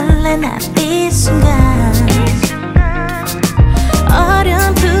설레는 이 순간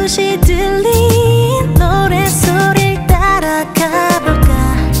어렴풋이 들린 노래소리를 따라가 볼까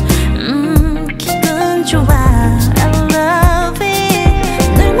기분 좋아 I love it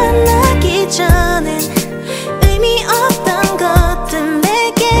널 만나기 전엔 의미 없던 것들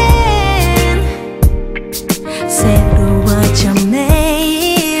내겐 새로워져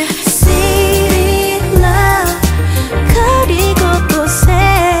매일 City love 거리 곳곳에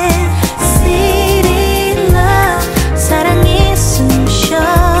City love 사랑이 숨쉬어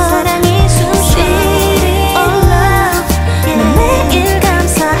City love 넌 매일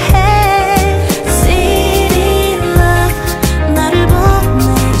감사해 City love 너를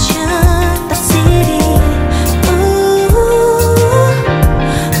보내준다 City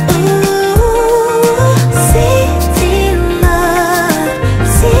City love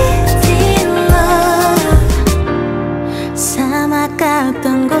City love 사막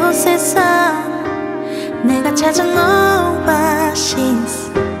같던 곳에서 내가 찾은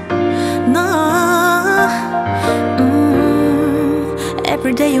오아시스 너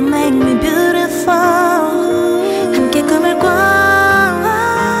Every day you make me beautiful 함께 꿈을 꿔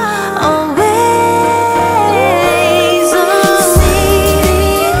Always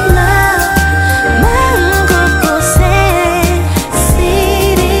City love 마음 곳곳에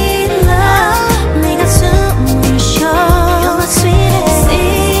City love 네가 숨을 쉬어 You're my sweetest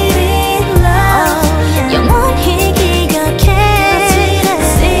City love 영원히 기억해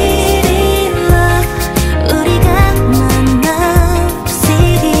City love 우리가 만난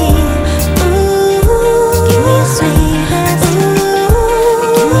City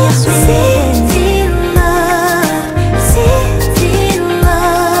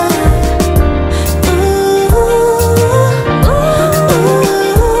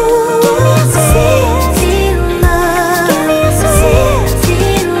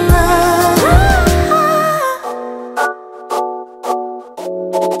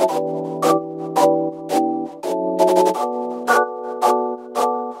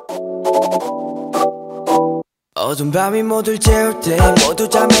긴 밤이 모두 재울 때 모두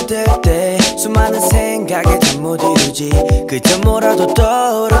잠에 들 때 수많은 생각에 잠 못 이루지 그저 뭐라도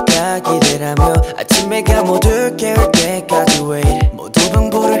떠오를까 기대라며 아침 해가 모두 깨울 때까지 wait 모두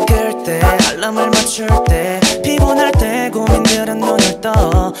방불을 끌 때 알람을 맞출 때 피곤할 때 고민들은 눈을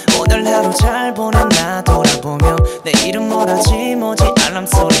떠 오늘 하루 잘 보냈나 돌아보며 내일은 뭘 하지 뭐지 알람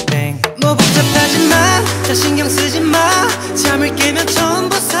소리 땡 뭐 복잡하지 마, 자 신경 쓰지 마 잠을 깨면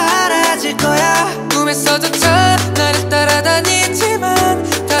전부 사라질 거야 꿈에서조차 나를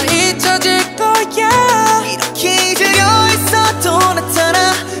따라다니지만 다 잊혀질 거야 이렇게 기다려 있어도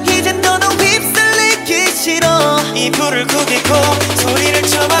나타나 이젠 너는 휩쓸리기 싫어 이불을 구기고 소리를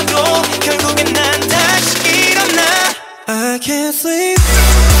쳐봐도 결국엔 난 다시 일어나 I can't sleep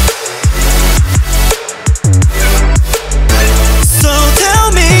So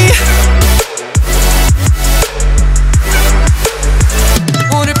tell me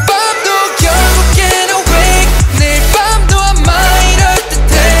오늘 밤도 결국엔 awake 내일 밤도 아마 이럴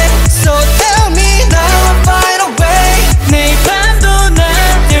듯해 So tell me now I'll find a way 내일 밤도 난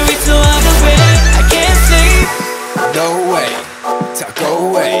there is no other way I can't sleep No way 다 go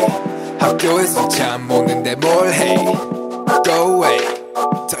away 학교에서 잠 못 오는데 뭘 해 Go away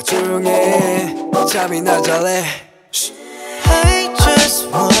다 조용해 잠이 나잘래 I just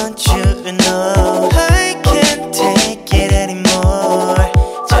want you to know I can't take it anymore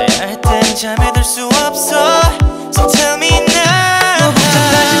자야 할 땐 잠에 들 수 없어 So tell me now 뭐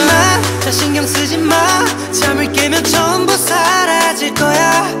복잡하지 마, 자 신경 쓰지 마 잠을 깨면 전부 사라질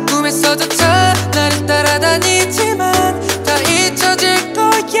거야 꿈에서조차 나를 따라다니지만 다 잊혀질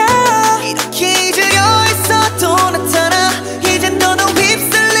거야 이렇게 기다려 있어도 나타나 이젠 너는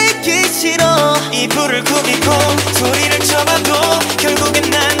휩쓸리기 싫어 이불을 구기고 소리를 쳐봐도 결국엔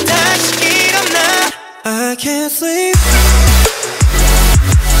난 다시 일어나 I can't sleep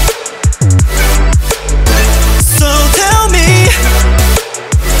So tell me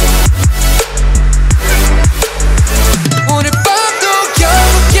오늘 밤도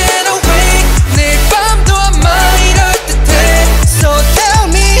결국엔 awake 내일 밤도 아마 이럴 듯해 So tell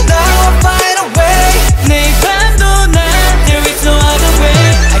me now I'll find a way 내일 밤도 난 there is no other way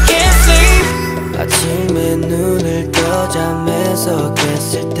I can't sleep 아침에 눈을 떠 잠에서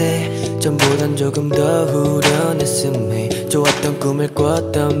깼을 때 전보단 조금 더 후련했음해 좋았던 꿈을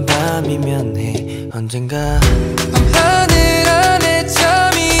꿨던 밤이면 해 언젠가 밤하늘 안에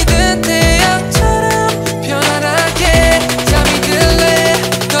잠이 든 태양처럼 편안하게 잠이 들래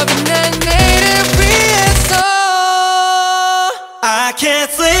겁이 난 내일을 위해서 I can't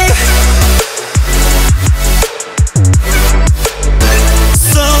sleep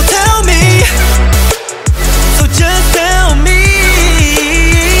So tell me So just tell me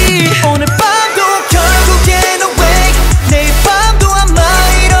오늘 밤도 결국엔 awake 내일 밤도 아마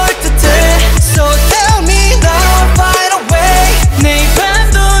이럴 듯해 So tell me now I'll find a way 내일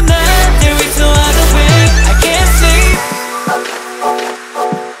밤도 난 there is no other way I can't sleep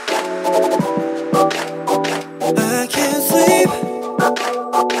I can't sleep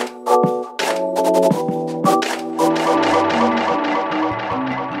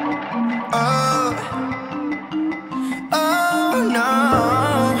Oh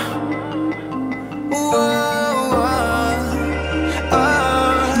no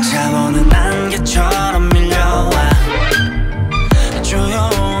잠 오는 안개처럼 밀려와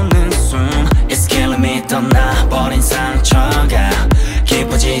조여오는 숨 It's killing me 떠나버린 상처가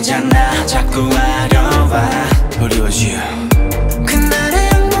깊어지지 않아 자꾸 아려와 What was you? 그날의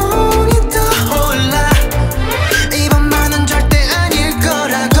악몽이 떠올라 이번만은 절대 아닐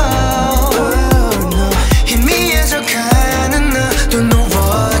거라고 희미해져가는 나 Don't know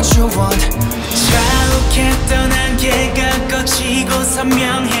what you want 자욱했던 안개가 거치고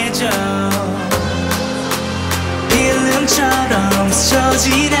선명해져 필름처럼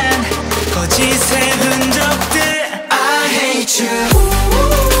스쳐지는 거짓의 흔적들 I hate you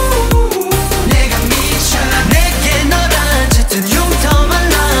내가 미쳐 내게 너란 짙은 흉터만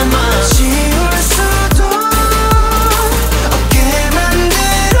남아 지울 수도 없게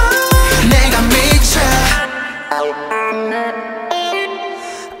만들어 내가 미쳐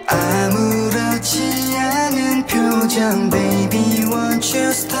아무렇지 않은 표정 Baby won't you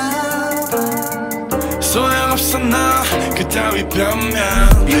stop 소용없어 너 그따위 변명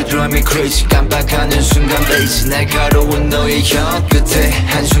You drive me crazy 깜빡하는 순간 lazy 날카로운 너의 혀 끝에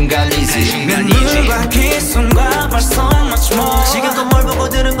한순간이지 눈물과 귓손과 벌써 much more 지금껏 뭘 보고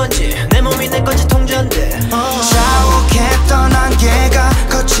들은 건지 내 몸이 내 건지 통전돼 자욱했던 안개가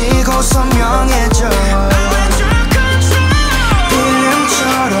거치고 선명해져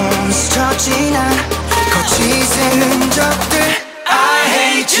필름처럼 스쳐지난 거짓의 흔적들 I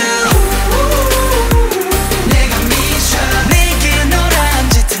hate you 내가 미쳐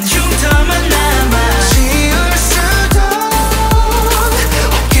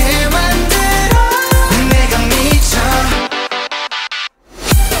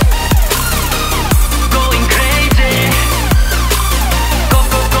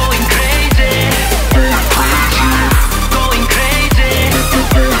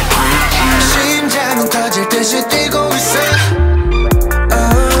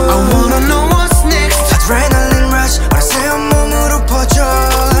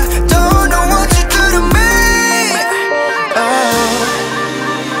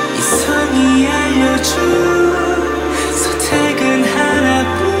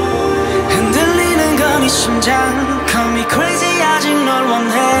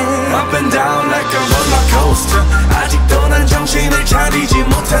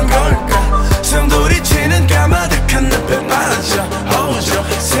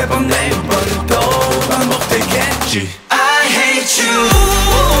거지. I hate you.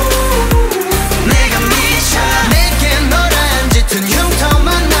 내가 미쳐. 내게 너란 짙은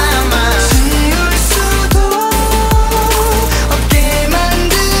흉터만 남아. 지울 수도 없게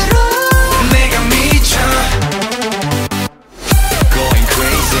만들어. 내가 미쳐. Going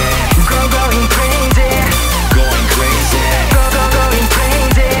crazy, Going crazy. going crazy, Going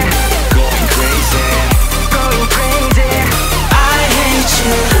crazy. going crazy. Going crazy. I hate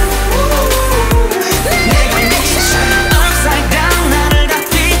you. 내가 미쳐. Upside down 나를 다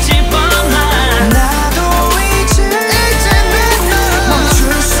뒤집어놔. 나도 이제 내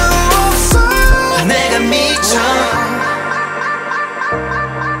멈출 수 없어. 내가 미쳐.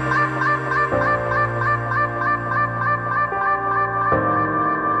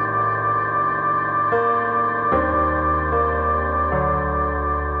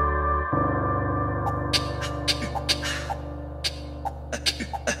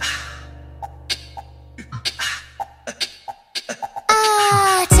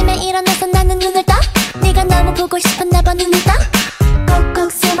 아침에 일어나서 나는 눈을 떠 네가 너무 보고 싶었나 봐 눈을 떠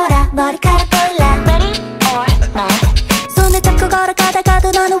꼭꼭 숨어라 머리카락 골라 Ready or not 손을 잡고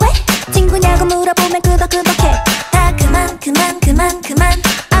걸어가다가도 너는 왜 친구냐고 물어보면 끄덕끄덕해 다 그만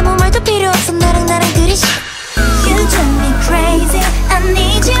아무 말도 필요 없어 너랑 둘이 You drive me crazy I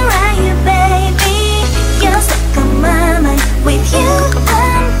need you right here baby You're stuck on my mind With you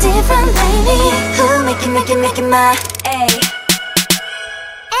I'm different lately Who make it my ay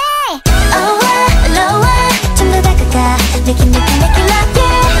lower 좀 더 다가가 Make it love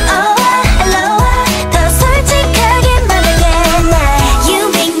yeah lower 더 솔직하게 말해 나 You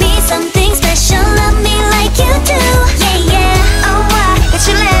make me something special Love me like you do Yeah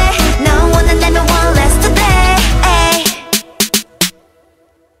대출해 너 원한다면 one last today ay.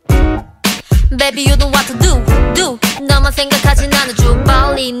 Baby you know what to do 너만 생각하지 나는 쭉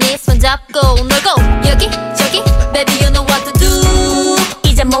빨리 네 손 잡고 놀고 여기저기 Baby you know what to do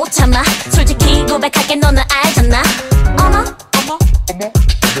이제 못 참아 솔직히 고백할게 너는 알잖아 어머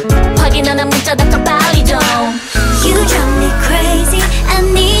확인하는 문자 답장 빨리 좀 You drive me crazy I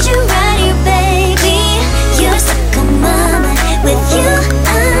need you right here baby You're stuck on my mind With you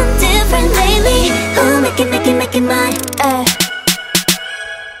I'm different lately Who make it mine ay.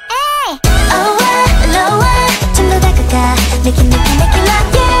 lower 좀 더 다가가 Make it love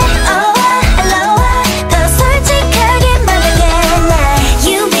yeah lower 더 솔직하게 말해 나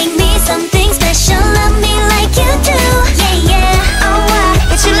You make me something special Love me like you do Yeah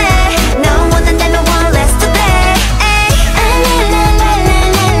대출해 너 원한다면 one last today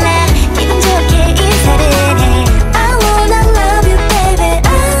라라라라라라 기분 좋게 인사를 해 I wanna love you baby I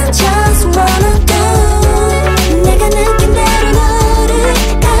just wanna do 내가 느낀 대로 너를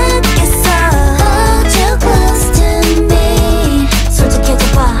갖겠어 Hold you close to me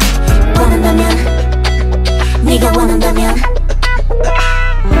솔직해져봐 원한다면 네가 원한다면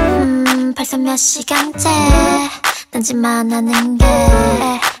벌써 몇 시간째 딴짓만 하는 게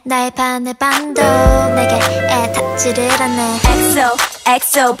나의 반의 반도 내게 애타지를 않네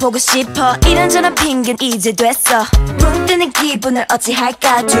XO 보고 싶어 이런저런 핑계는 이제 됐어 붕 뜨는 기분을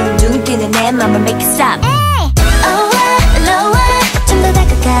어찌할까 둥둥 뛰는 내 맘을 make it stop lower 좀 더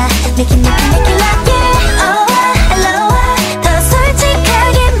다가가 Make it love yeah lower 더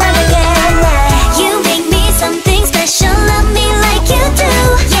솔직하게 말해 나 You make me something special Love me like you do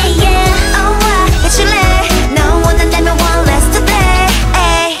Yeah 대출해 너 원한다면 one last today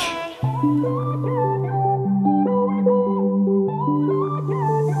ay.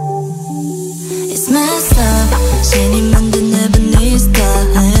 It's messed up 신이 만든 내 바니스타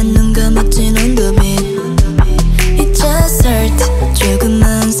하얀 눈과 멋진 온도빛 It just hurt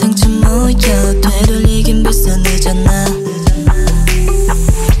조그만 상처 모여 되돌려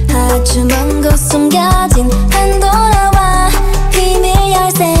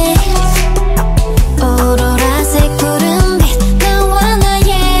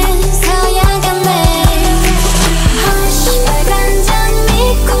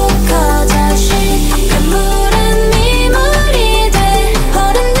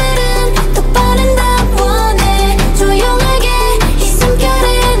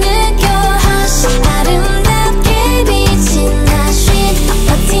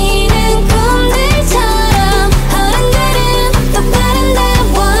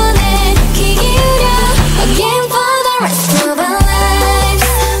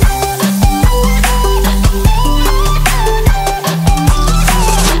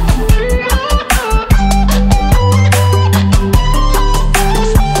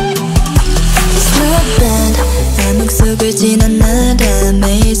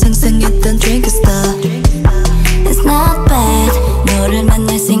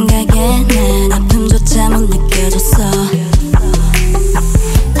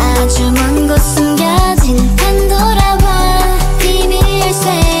아주 먼 곳 숨겨진 판도라와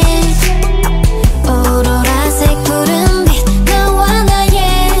비밀색 오로라색 푸른빛 너와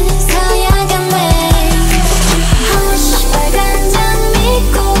나의 서야간 웨이브 Hush 빨간 장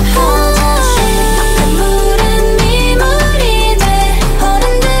믿고 물은 미물이 돼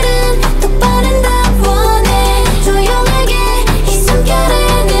어른들은 똑바른 답 원해 조용하게 이 숨결을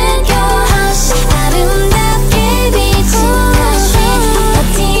느껴 Hush 아름답게 비친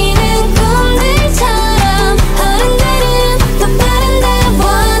버티는 꿈들처럼 어른들은 똑바른 답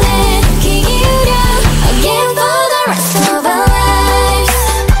원해 귀 기울여 Again for the rest of our lives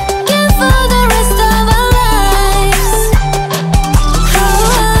Again for the rest of our lives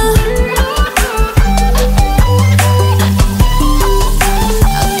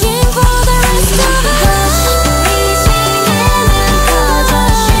Again for the rest of our lives 이 시계는 커져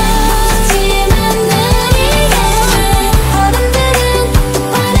쉽지만 느리게 어른들은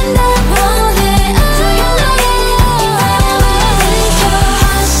똑바른 답 원해 조용하게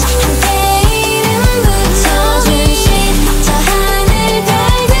함께 이름 붙여주신 저 하늘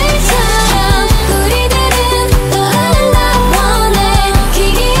별들처럼 우리들은 또 다른 답 원해 귀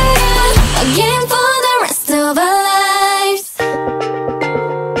기울여 Again for the rest of our lives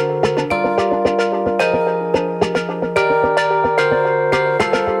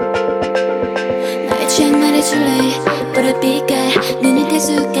나의 취향 말해줄래 푸른빛깔 눈을 뗄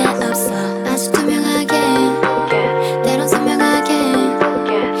수가 없어 아주 투명하게 때론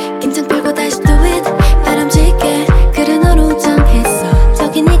선명하게 긴장 풀고 다시 do it 바람직해 그래 너로 정했어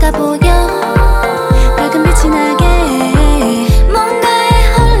저기 네가 보여 밝은 빛이 나게 뭔가에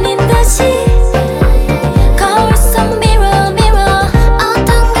홀린 듯이 거울 속 mirror mirror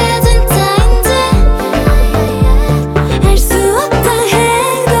어떤 게 진짜인지 알 수 없다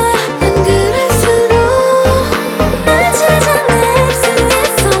해도 난 그럴수록 날 찾아낼 수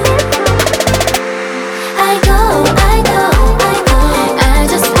있어 I go I go I go I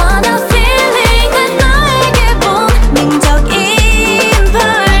just wanna feeling 난 너에게 본능적인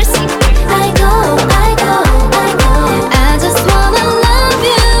pulse I go I go I go I just wanna love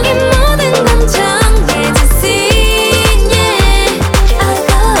you 이 모든 건 정해진 scene yeah I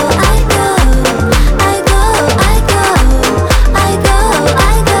go I go I go I go I go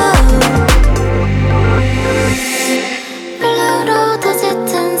I go 블루로 더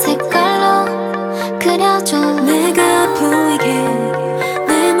짙은 색깔로 그려줘 내가 보이게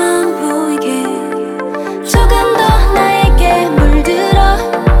내 맘 보이게 조금 더 나에게 물들어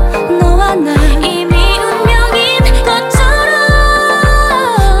너와 나 이미 운명인 것처럼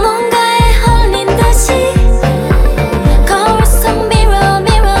뭔가에 홀린 듯이 거울 속 mirror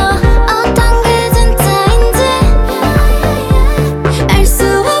mirror 어떤 게 진짜인지 알 수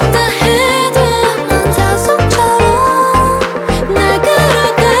없다 해도 넌 자석처럼 날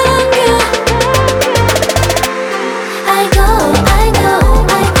끌어당겨 I go I go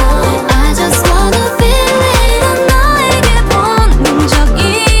I go I just wanna feel it 난 너에게 본능적인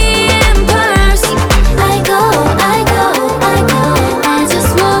pulse I go I go I go I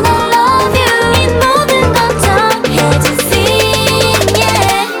just wanna love you 이 모든 건 정해진 scene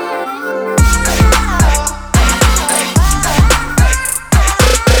yeah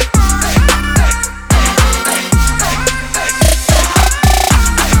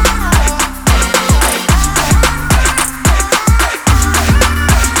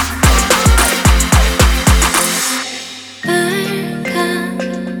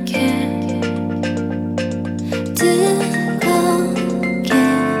빨갛게 뜨겁게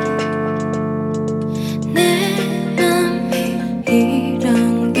내 맘이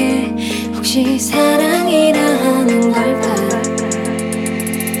이런 게 혹시 사랑이라 하는 걸까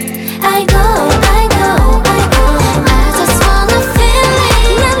I go I go I go I just wanna feel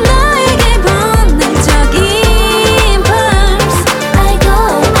it 난 너에게 본능적인 pulse I go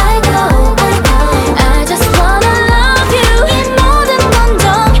I go I go I just wanna love you 이 모든 건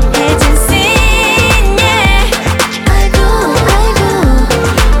정해진 scene yeah I go I go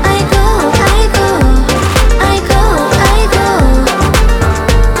I go I go I go I go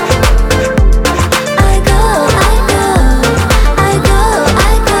I go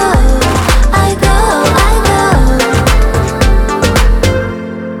I go I go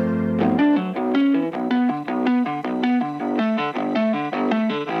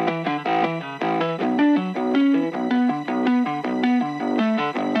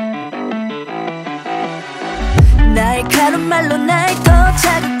날카로운 말로 날 더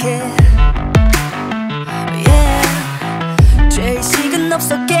자극해 yeah. 죄의식은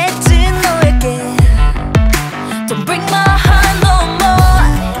없었겠지 너에게 Don't break my heart no more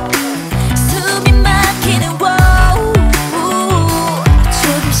숨이 막히는 wow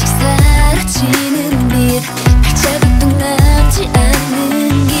조금씩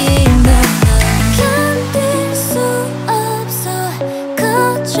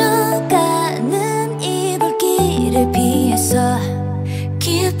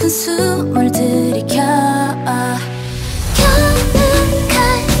깊은 숨을 들이켜 겨는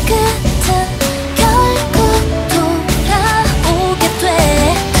갈 끝은 결국 돌아오게 돼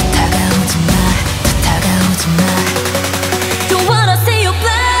더 다가오지 마 더 다가오지 마 Don't wanna see you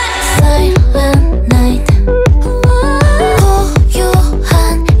blind Silent night 고요한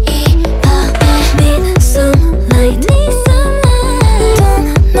이 밤에 Need some light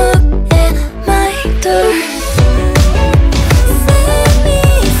Don't knock at my door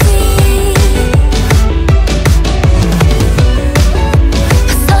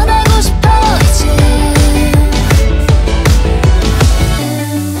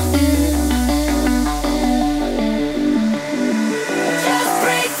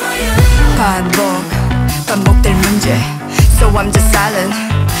반복될 문제 So I'm just silent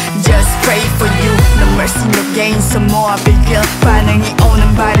Just pray for you No mercy, no gain So more big deal 반응이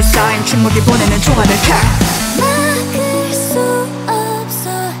오는 by the sign 침묵이 보내는 총알을 막을 수 없어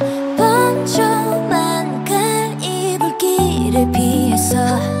번져만 갈 이불길을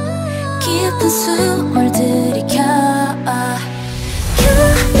피해서 깊은 숨을 들이켜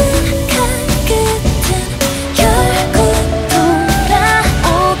겨는 갈 끝은 결국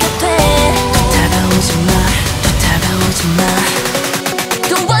돌아오게 돼 더 다가오지 마 더 다가오지 마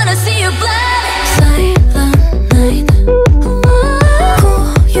Don't wanna see you blind Silent night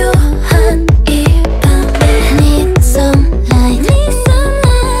고요한 이 밤에 Need some light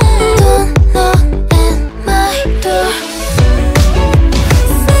Don't knock at my door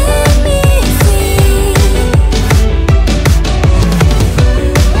Set me free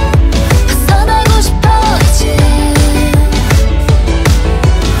벗어나고 싶어 이제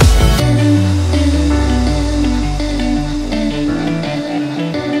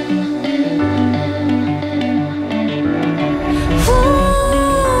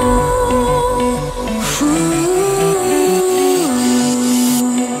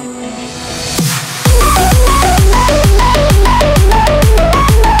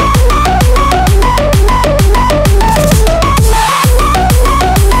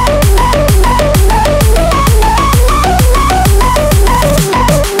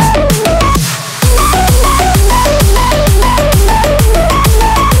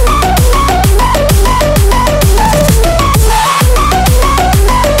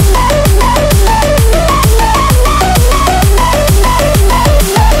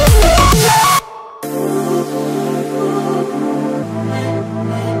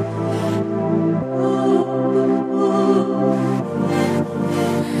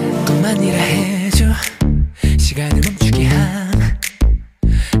꿈만이라 해줘 시간을 멈추게 한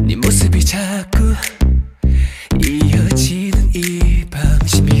네 모습이 자꾸 이어지는 이 밤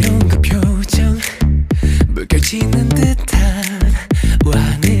신비로운 그 표정 물결치는 듯한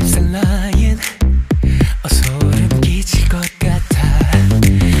완입산 라인 소름 끼칠 것 같아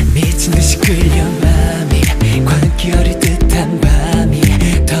미친 듯이 끌려 맘이 광기어릴 듯한 밤이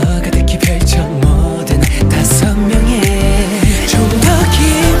더 가득히 펼쳐 모든 5명의 좀 더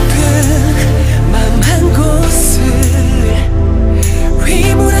깊은 맘 한 곳을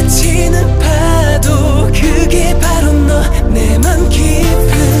휘몰아치는 파도 그게 바로 너 내 맘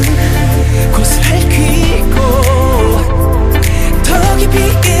깊은 곳을 핥히고 더 깊이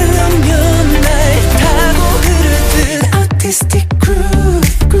일으면 날 타고 흐르듯 Artistic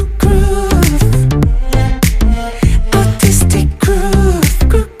groove, groove, groove Artistic groove,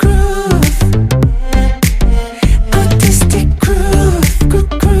 groove, groove Artistic groove, groove,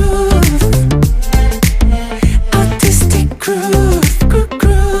 groove Artistic groove, groove,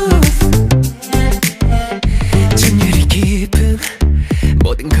 groove 전율이 깊은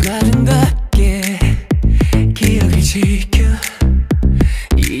모든 건 아름답게 기억을 지켜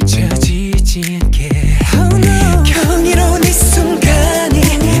잊혀지지 않게 oh no. 경이로운 이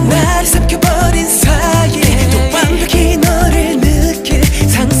순간이 날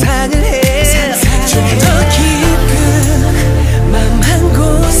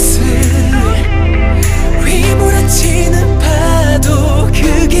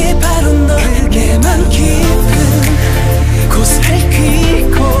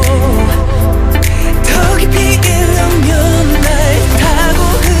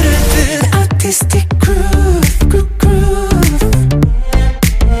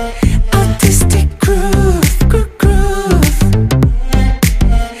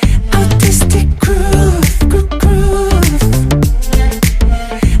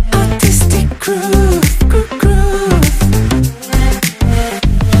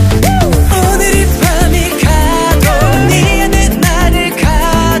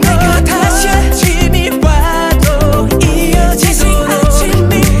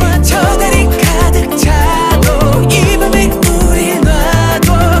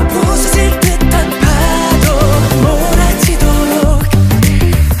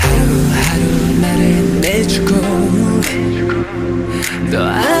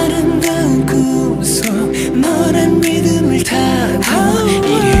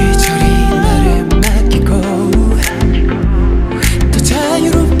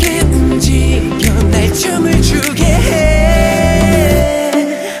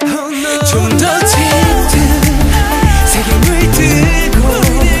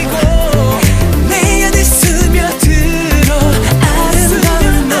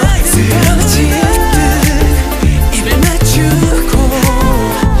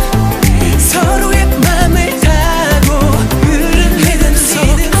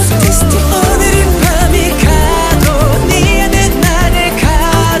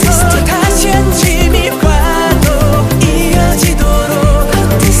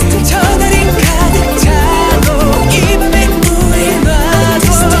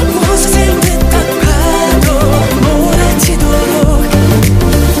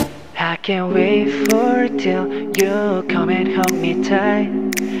tight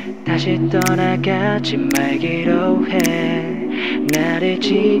다시 떠나가지 말기로 해 나를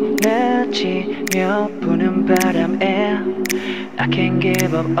지나치며 부는 바람에 I can't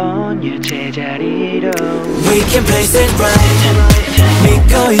give up on you 제자리로 We can place it right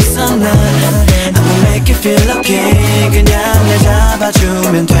믿고 있어 난 I'ma make you feel okay 그냥 날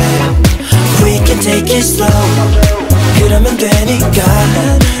잡아주면 돼 We can take it slow 그러면 되니까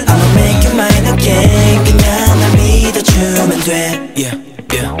I'ma make you mine again 그냥 날 믿어주면 돼 Yeah,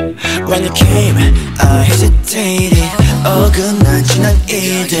 yeah When you came I hesitated 어긋난 지난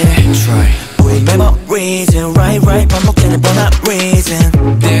일들 우리 memories right 반복되는 뻔한 reason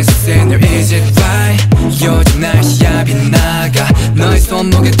This and there is it right 요즘 날씨야 빛나가 너의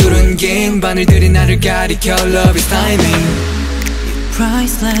손목에 두른 긴 바늘들이 나를 가리켜 Love is timing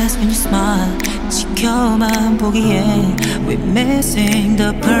Priceless when you smile 지켜만 보기에 We're missing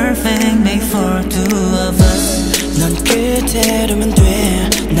the perfect made for two of us 넌 그대로면 돼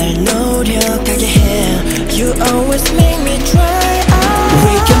날 노력하게 해 You always make me try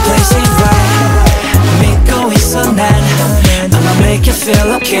We can place it right 믿고 있어 난 I'ma make you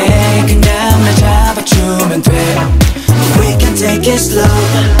feel okay 그냥 날 잡아주면 돼 We can take it slow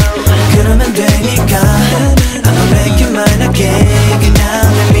그러면 되니까 I'ma make you mine again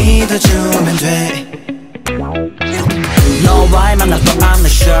그냥 날 믿어주면 돼 너와의 만남도 I'm not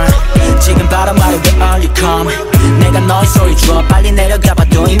sure 지금 바로 말해 where are you come 내가 너의 소리 줘 빨리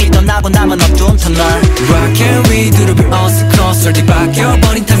내려가봐도 이미 떠나고 남은 어두운 터널 Rock and we 두릅을 어스커서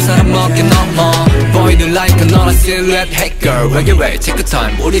뒤바뀌어버린 탄사람 어깨 넘어 보이는 like 너란 silhouette Hey girl where you at take a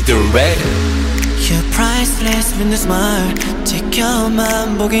time 우리들 ready You're priceless with a smile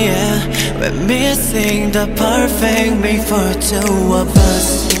지켜만 보기에 We're missing the perfect made for two of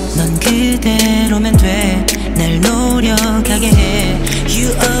us 넌 그대로면 돼 날 노력하게 해 You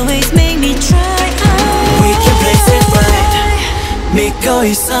always make me try We can place it right 믿고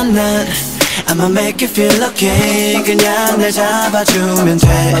있어 난 I'ma make you feel okay 그냥 날 잡아주면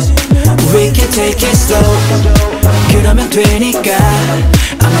돼 We can take it slow 그러면 되니까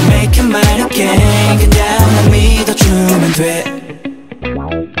I'ma make you mine again 그냥 날 믿어주면 돼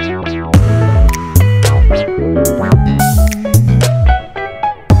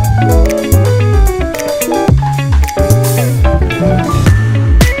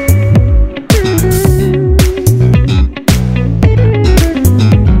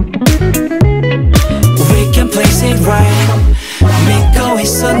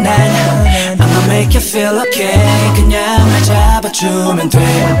Make you feel okay 그냥 날 잡아주면 돼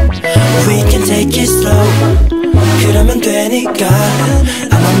We can take it slow 그러면 되니까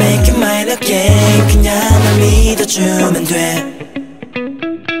I'ma make you mine again 그냥 날 믿어주면 돼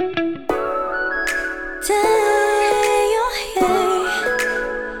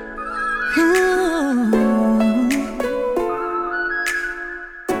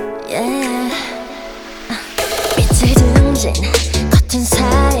빛을 등진 겉은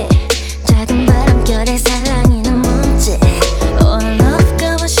사이 작은 바람결에 사랑이는 문제 All of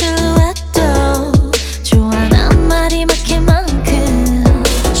가만 쉬어도 좋아 난 말이 막힐 만큼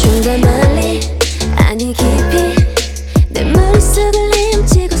중간 멀리 아니 깊이 내 머릿속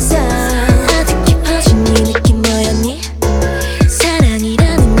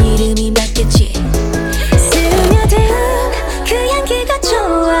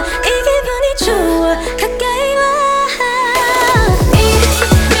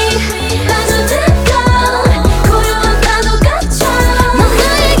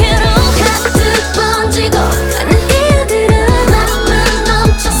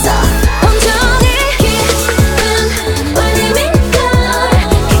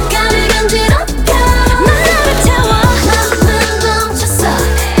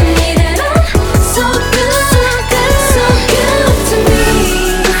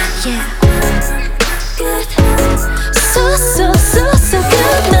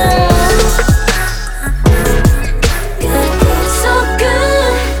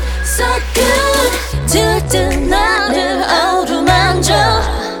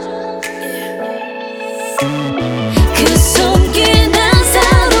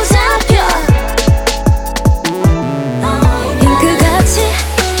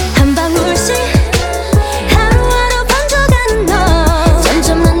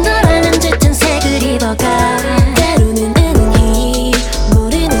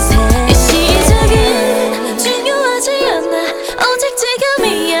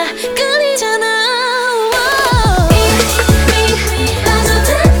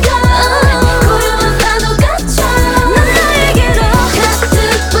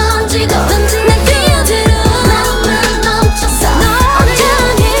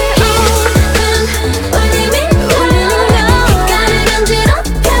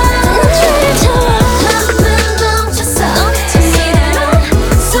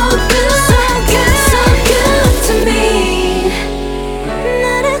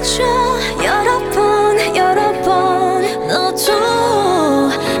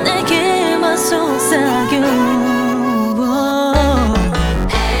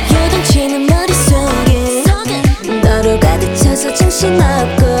자신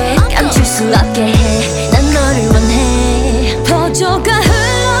없고 감출 수 없게 해. 난 너를 원해. 보조가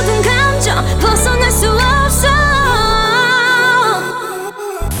흘러든 감정 벗어날 수 없어.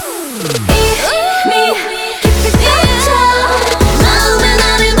 이미 깊이 빠져 마음에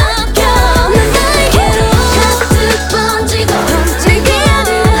나를 맡겨. 난 나에게로 가득 번지고 번지게 하는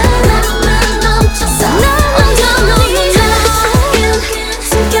나만 넘쳐서 완전 너무 작은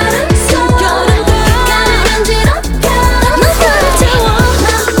숨결은 숨결은 가를 간지럽혀. 넌 채워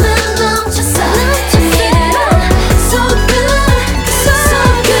나만 넘쳐서 이래로 so good so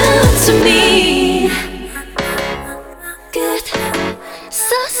good to me. Good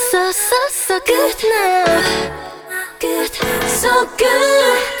so good now. Good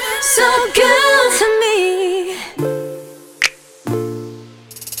so good to me.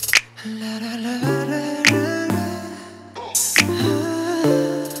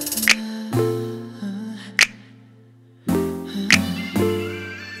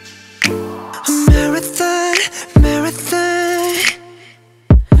 Marathon, marathon.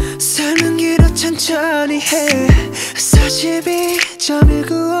 삶은 길어 천천히 해.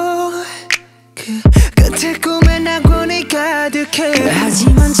 42.195. 그 끝에 꿈에 낙원이 가득해.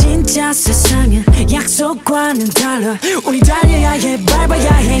 하지만 진짜 세상은 약속과는 달라. 우리 달려야 해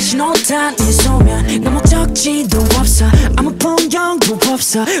밟아야 해 신호탄이 쏘면 너무 적지도 없어 아무 풍경도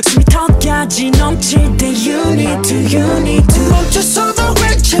없어 숨이 턱까지 넘칠 때 You need to 멈춰서도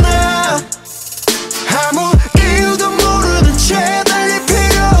괜찮아. 아무 이유도 모르는 채 달릴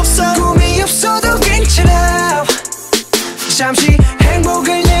필요 없어. 꿈이 없어도 괜찮아. 잠시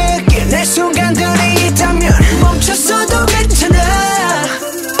행복을 느낄 내 순간들이 있다면 멈췄어도 괜찮아.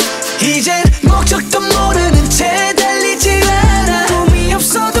 이젠 목적도 모르는 채 달리지 않아. 꿈이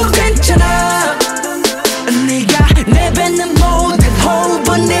없어도 괜찮아. 네가 내뱉는 모든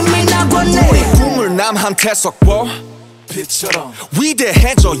호흡은 이미 나왔네. 우리 꿈을 남한테 섞어 빛처럼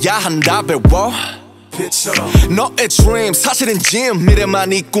위대해져야 한다 배워 빛처럼 너의 dream 사실은 짐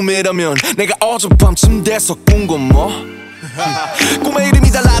미래만 이 꿈이라면 내가 어젯밤 침대에서 꾼 건 뭐 꿈의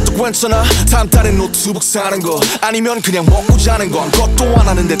이름이 달라도 괜찮아. 다음 달에 노트북 사는 거 아니면 그냥 먹고 자는 거 아무것도 안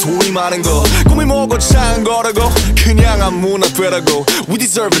하는데 돈이 많은 거. 꿈이 뭐고 작은 거라고 그냥 아무나 되라고. We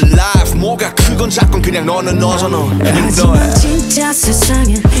deserve a life. 뭐가 크건 작건 그냥 너는 너잖아. 하지만 진짜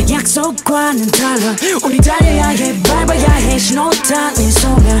세상은 약속과는 달라. 우리 달려야 해 밟아야 해 신호탄이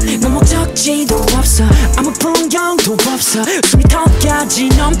쏘면 너무 적지도 없어 아무 풍경도 없어 숨이 턱까지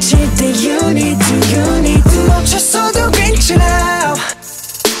넘칠 때 You need to 멈췄어도 괜찮아.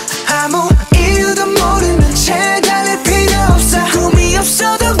 아무 이유도 모르는 채 달릴 필요 없어. 꿈이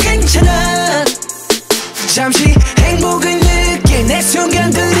없어도 괜찮아. 잠시 행복을 느낄 내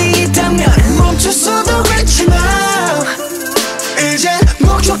순간들이 있다면 멈췄어도 괜찮아. 이젠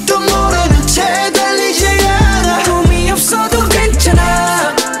목적도 모르는 채 달리지 않아. 꿈이 없어도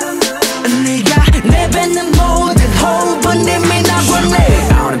괜찮아. 네가 내뱉는 모든 호흡은 이미 나왔네. I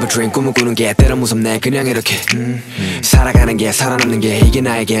don't have a dream. 꿈을 꾸는 게 때론 무섭네. 그냥 이렇게 살아가는 게 살아남는 게 이게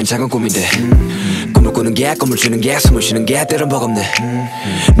나에겐 작은 꿈인데 꿈을 꾸는 게 꿈을 주는 게 숨을 쉬는 게 때론 버겁네.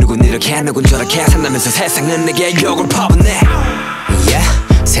 누군 이렇게 누군 저렇게 산다면서 세상은 내게 욕을 퍼붓네. Yeah.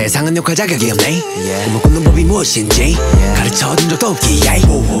 세상은 욕할 자격이 없네. 꿈을 꾸는 법이 무엇인지 가르쳐준 적도 없기에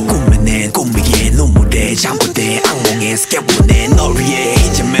꿈은 내 꿈이기에 눈물에 잠꼬대 악몽에 스케보내 널 위해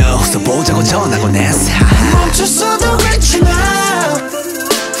이제며 웃어보자고 전하곤 했어. 멈췄어도 괜찮아.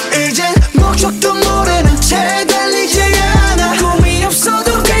 이젠 목적도 모르는 채 달리지 않아. 꿈이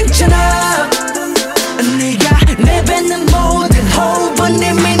없어도 괜찮아. 네가 내뱉는 모든 호흡은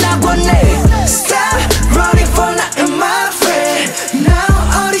이미 나왔네. Stop running for nothing my friend.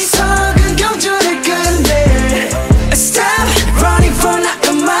 Now 어리석은 경주를 끝내. Stop running for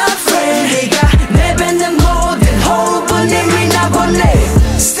nothing my friend. 네가 내뱉는 모든 호흡은 이미 나왔네.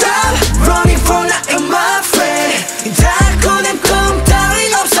 Stop running for nothing my friend. 다 꺼낸 꿈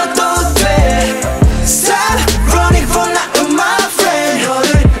따윈 없어도 돼. Stop running for nothing my friend.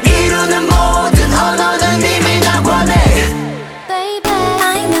 너를 이루는 모든 언어는 이미 나관해. Baby,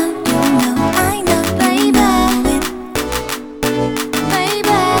 I know, you know, I know, baby. Baby,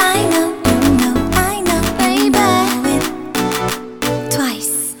 I know, you know, I know, baby.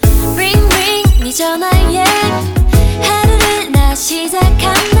 Twice. Ring ring, 네 전화에 하루를 나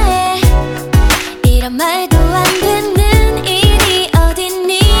시작하네. 이런 말도 안 듣는 일이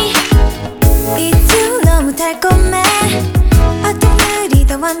어딨니? 이두 너무 달콤해. 어떤 날이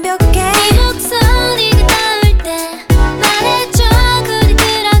더 완벽해? 네 목소리가 닿을 때 말해줘 우리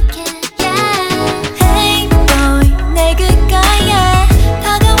그렇게 yeah. Hey boy 내 그가에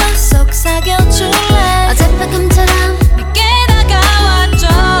다가와 속삭여줄래? 어젯밤처럼 내게 다가와줘.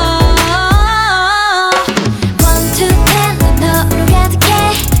 One two ten 난 너로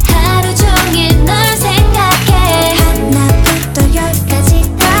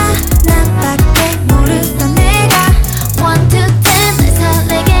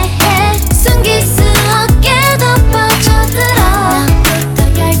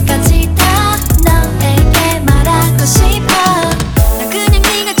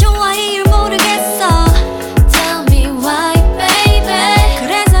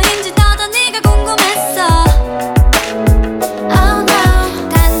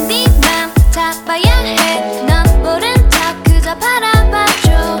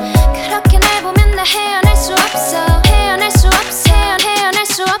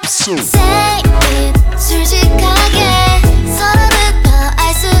Say it 솔직하게 서로를 더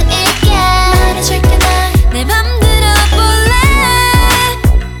알 수 있게 말해줄게 난 내 맘 들어볼래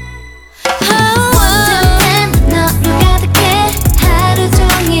One, two, ten 너로 가득해 하루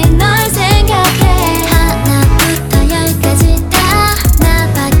종일 널 생각해 하나부터 열까지 다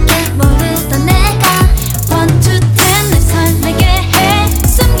나밖에 모르던 내가 One, two, ten 날 설레게 해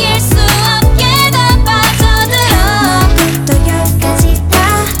숨길 수 없게 다 빠져들어 하나부터 열까지 다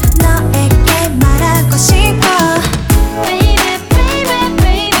너에게 말하고 싶어 Baby, baby,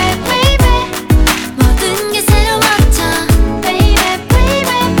 baby, baby 모든 게 새로워져 Baby,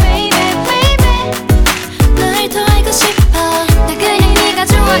 baby, baby, baby 널 더 알고 싶어 나 그냥 네가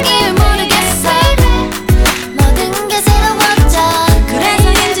좋아 이유 모르겠어 모든 게 새로워져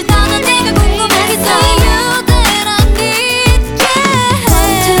그래서인지 더는 네가 궁금하겠어 You that I need yeah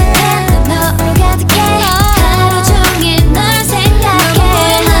One, two, ten 너로 가득해 하루 종일 널 생각해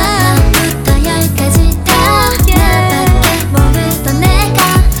하나부터 열까지 다 나밖에 모르던 내가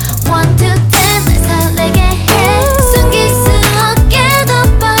One, two, ten 날 설레게 해 숨길 수 없게 더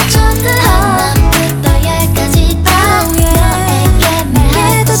빠져들어 하나부터 열까지 다 너에게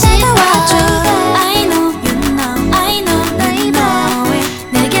말하고 싶어 I know you know I know you know it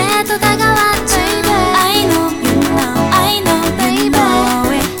내게 더 다가와줘 I know you know I know you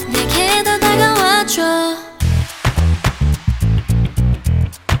know it 내게 더 다가와줘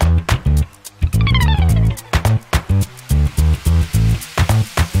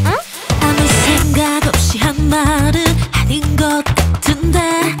아무 생각 없이 한 말은 아닌 것 같은데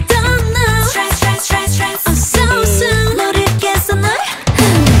Don't know I'm so soon 모르겠어 널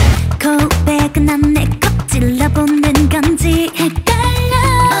고백은 안 내 껍질러 보는 건지 헷갈려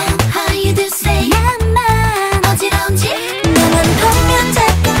How you do say 나만 어지러운지 너만 보면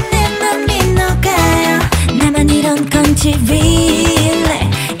자꾸 내 맘이 녹아요 나만 이런 건지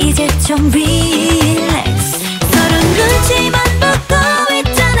Relax 이제 좀 Relax 서로 눈치만 보고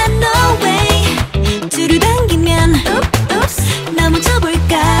있잖아 No way 줄을 당기면 Oops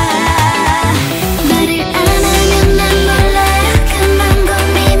넘어져볼까 말을 안 하면 난 몰라 그만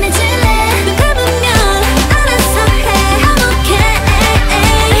고민해줄래 눈 감으면 알아서 해 I'm okay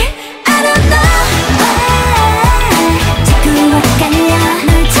I don't know 자꾸 엇갈려 널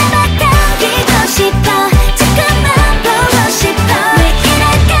잡아당기고 싶어 자꾸만 보고 싶어 왜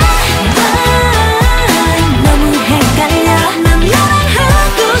이럴까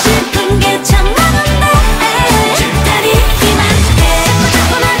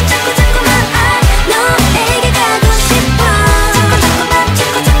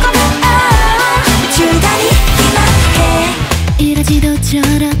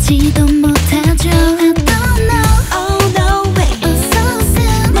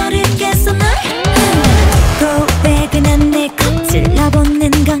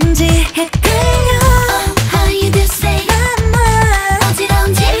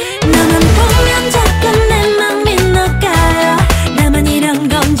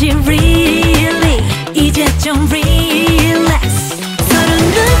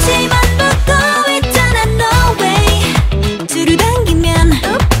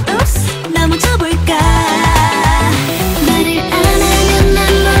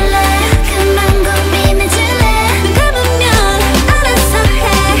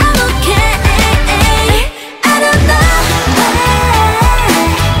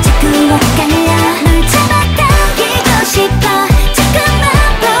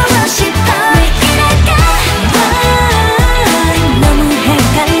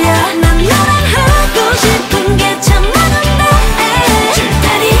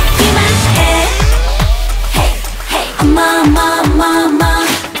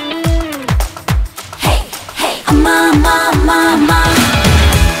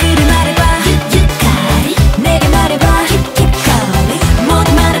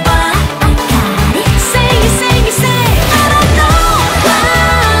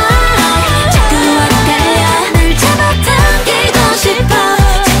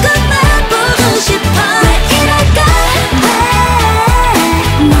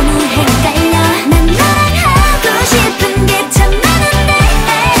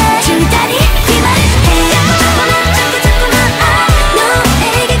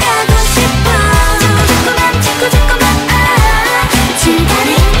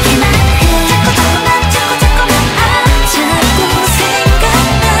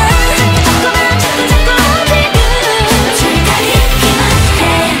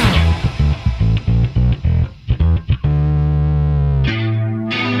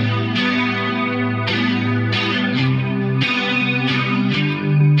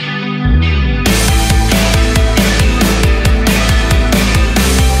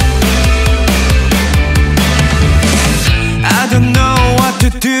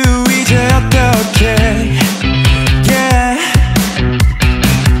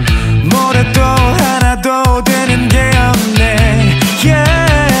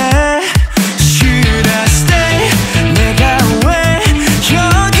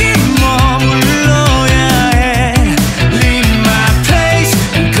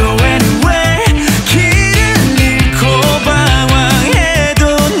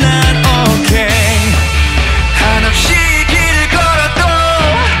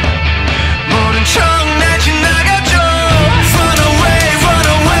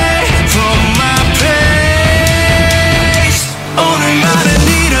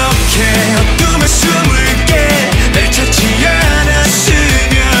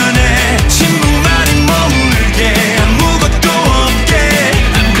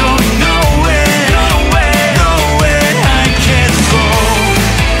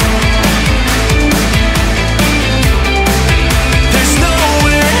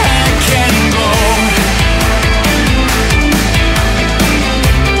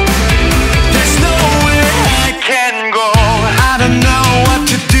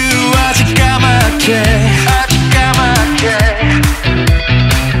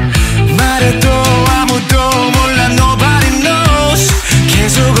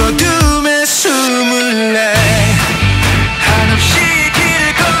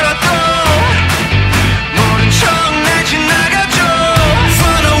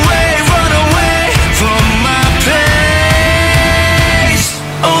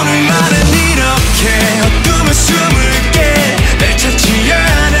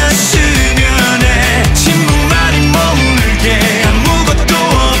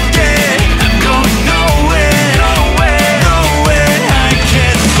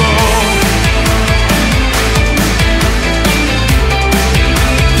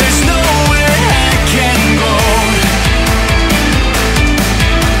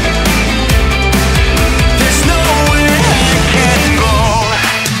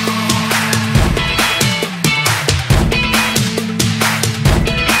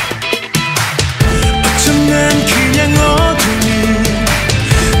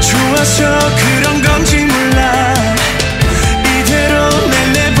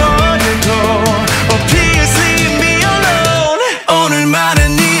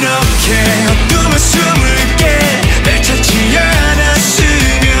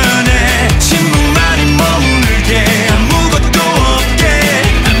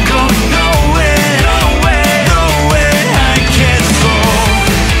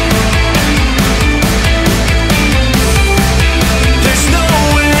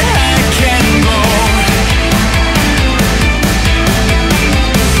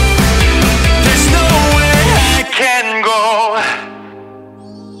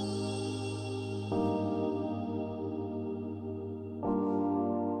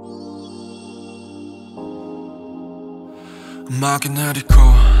음악이 내리고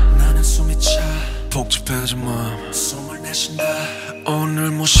나는 숨이 차 복잡해진 마음 숨을 내쉰다 오늘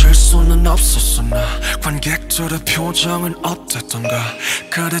뭐 실수는 없었어 나 관객들의 표정은 어땠던가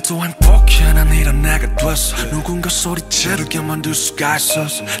그래도 행복해 난 이런 내가 됐어 누군가 소리 지르게 만들 수가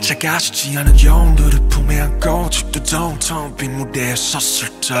있었어 작아지지 않은 영웅들을 품에 안고 아직도 downtown 빈 무대에 섰을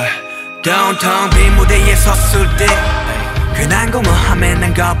때 downtown 빈 무대에 섰을 때 그 난공허함에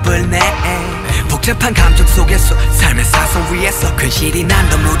난 겁을 내 복잡한 감정 속에서 삶의 사선 위에서 근실이 난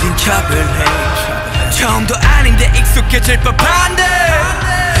더 무딘 척을 해 처음도 아닌데 익숙해질 법한데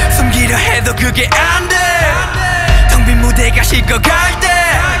숨기려 해도 그게 안돼 텅 빈 무대가 식어갈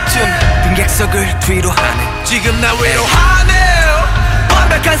때쯤 빈객석을 뒤로 하네 지금 나 외로워하네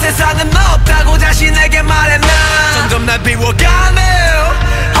완벽한 세상은 없다고 자신에게 말해 난 점점 날 비워가네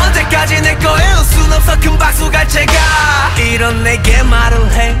언제까지 내 거에 웃을 없어 큰 박수 갈 채가 이런 내게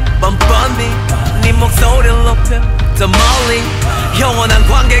말을 해 뻔뻔히 네 목소리를 높여 더 멀리 영원한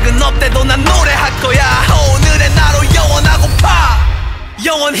관객은 없대도 난 노래할 거야 오늘의 나로 영원하고파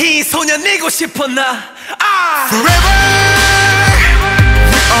영원히 소년이고 싶어 나 Forever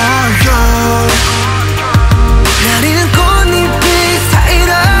we are young 나리는 꽃잎이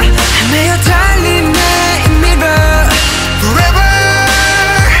사이로 헤매어 달린 내 미러 Forever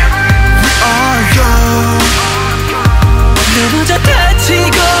we are young 넘어져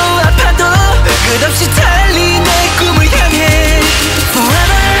다치고 아파도 끝없이 달린 내 꿈을 향해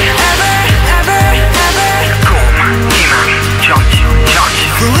Forever ever ever ever 꿈, 희망, 정치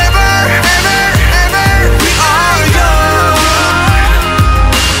Forever ever ever we are young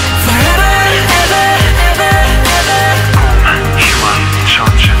Forever ever ever ever 꿈, 희망,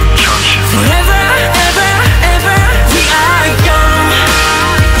 정치 Forever ever ever we are young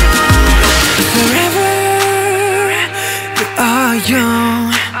Forever we are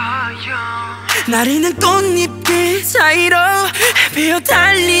young 나리는 꽃잎들 사이로 헤매어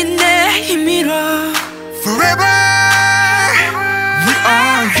달린 내 힘으로 Forever we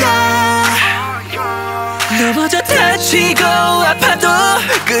are young 넘어져 다치고 아파도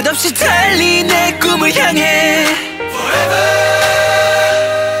끝없이 달린 내 꿈을 향해 Forever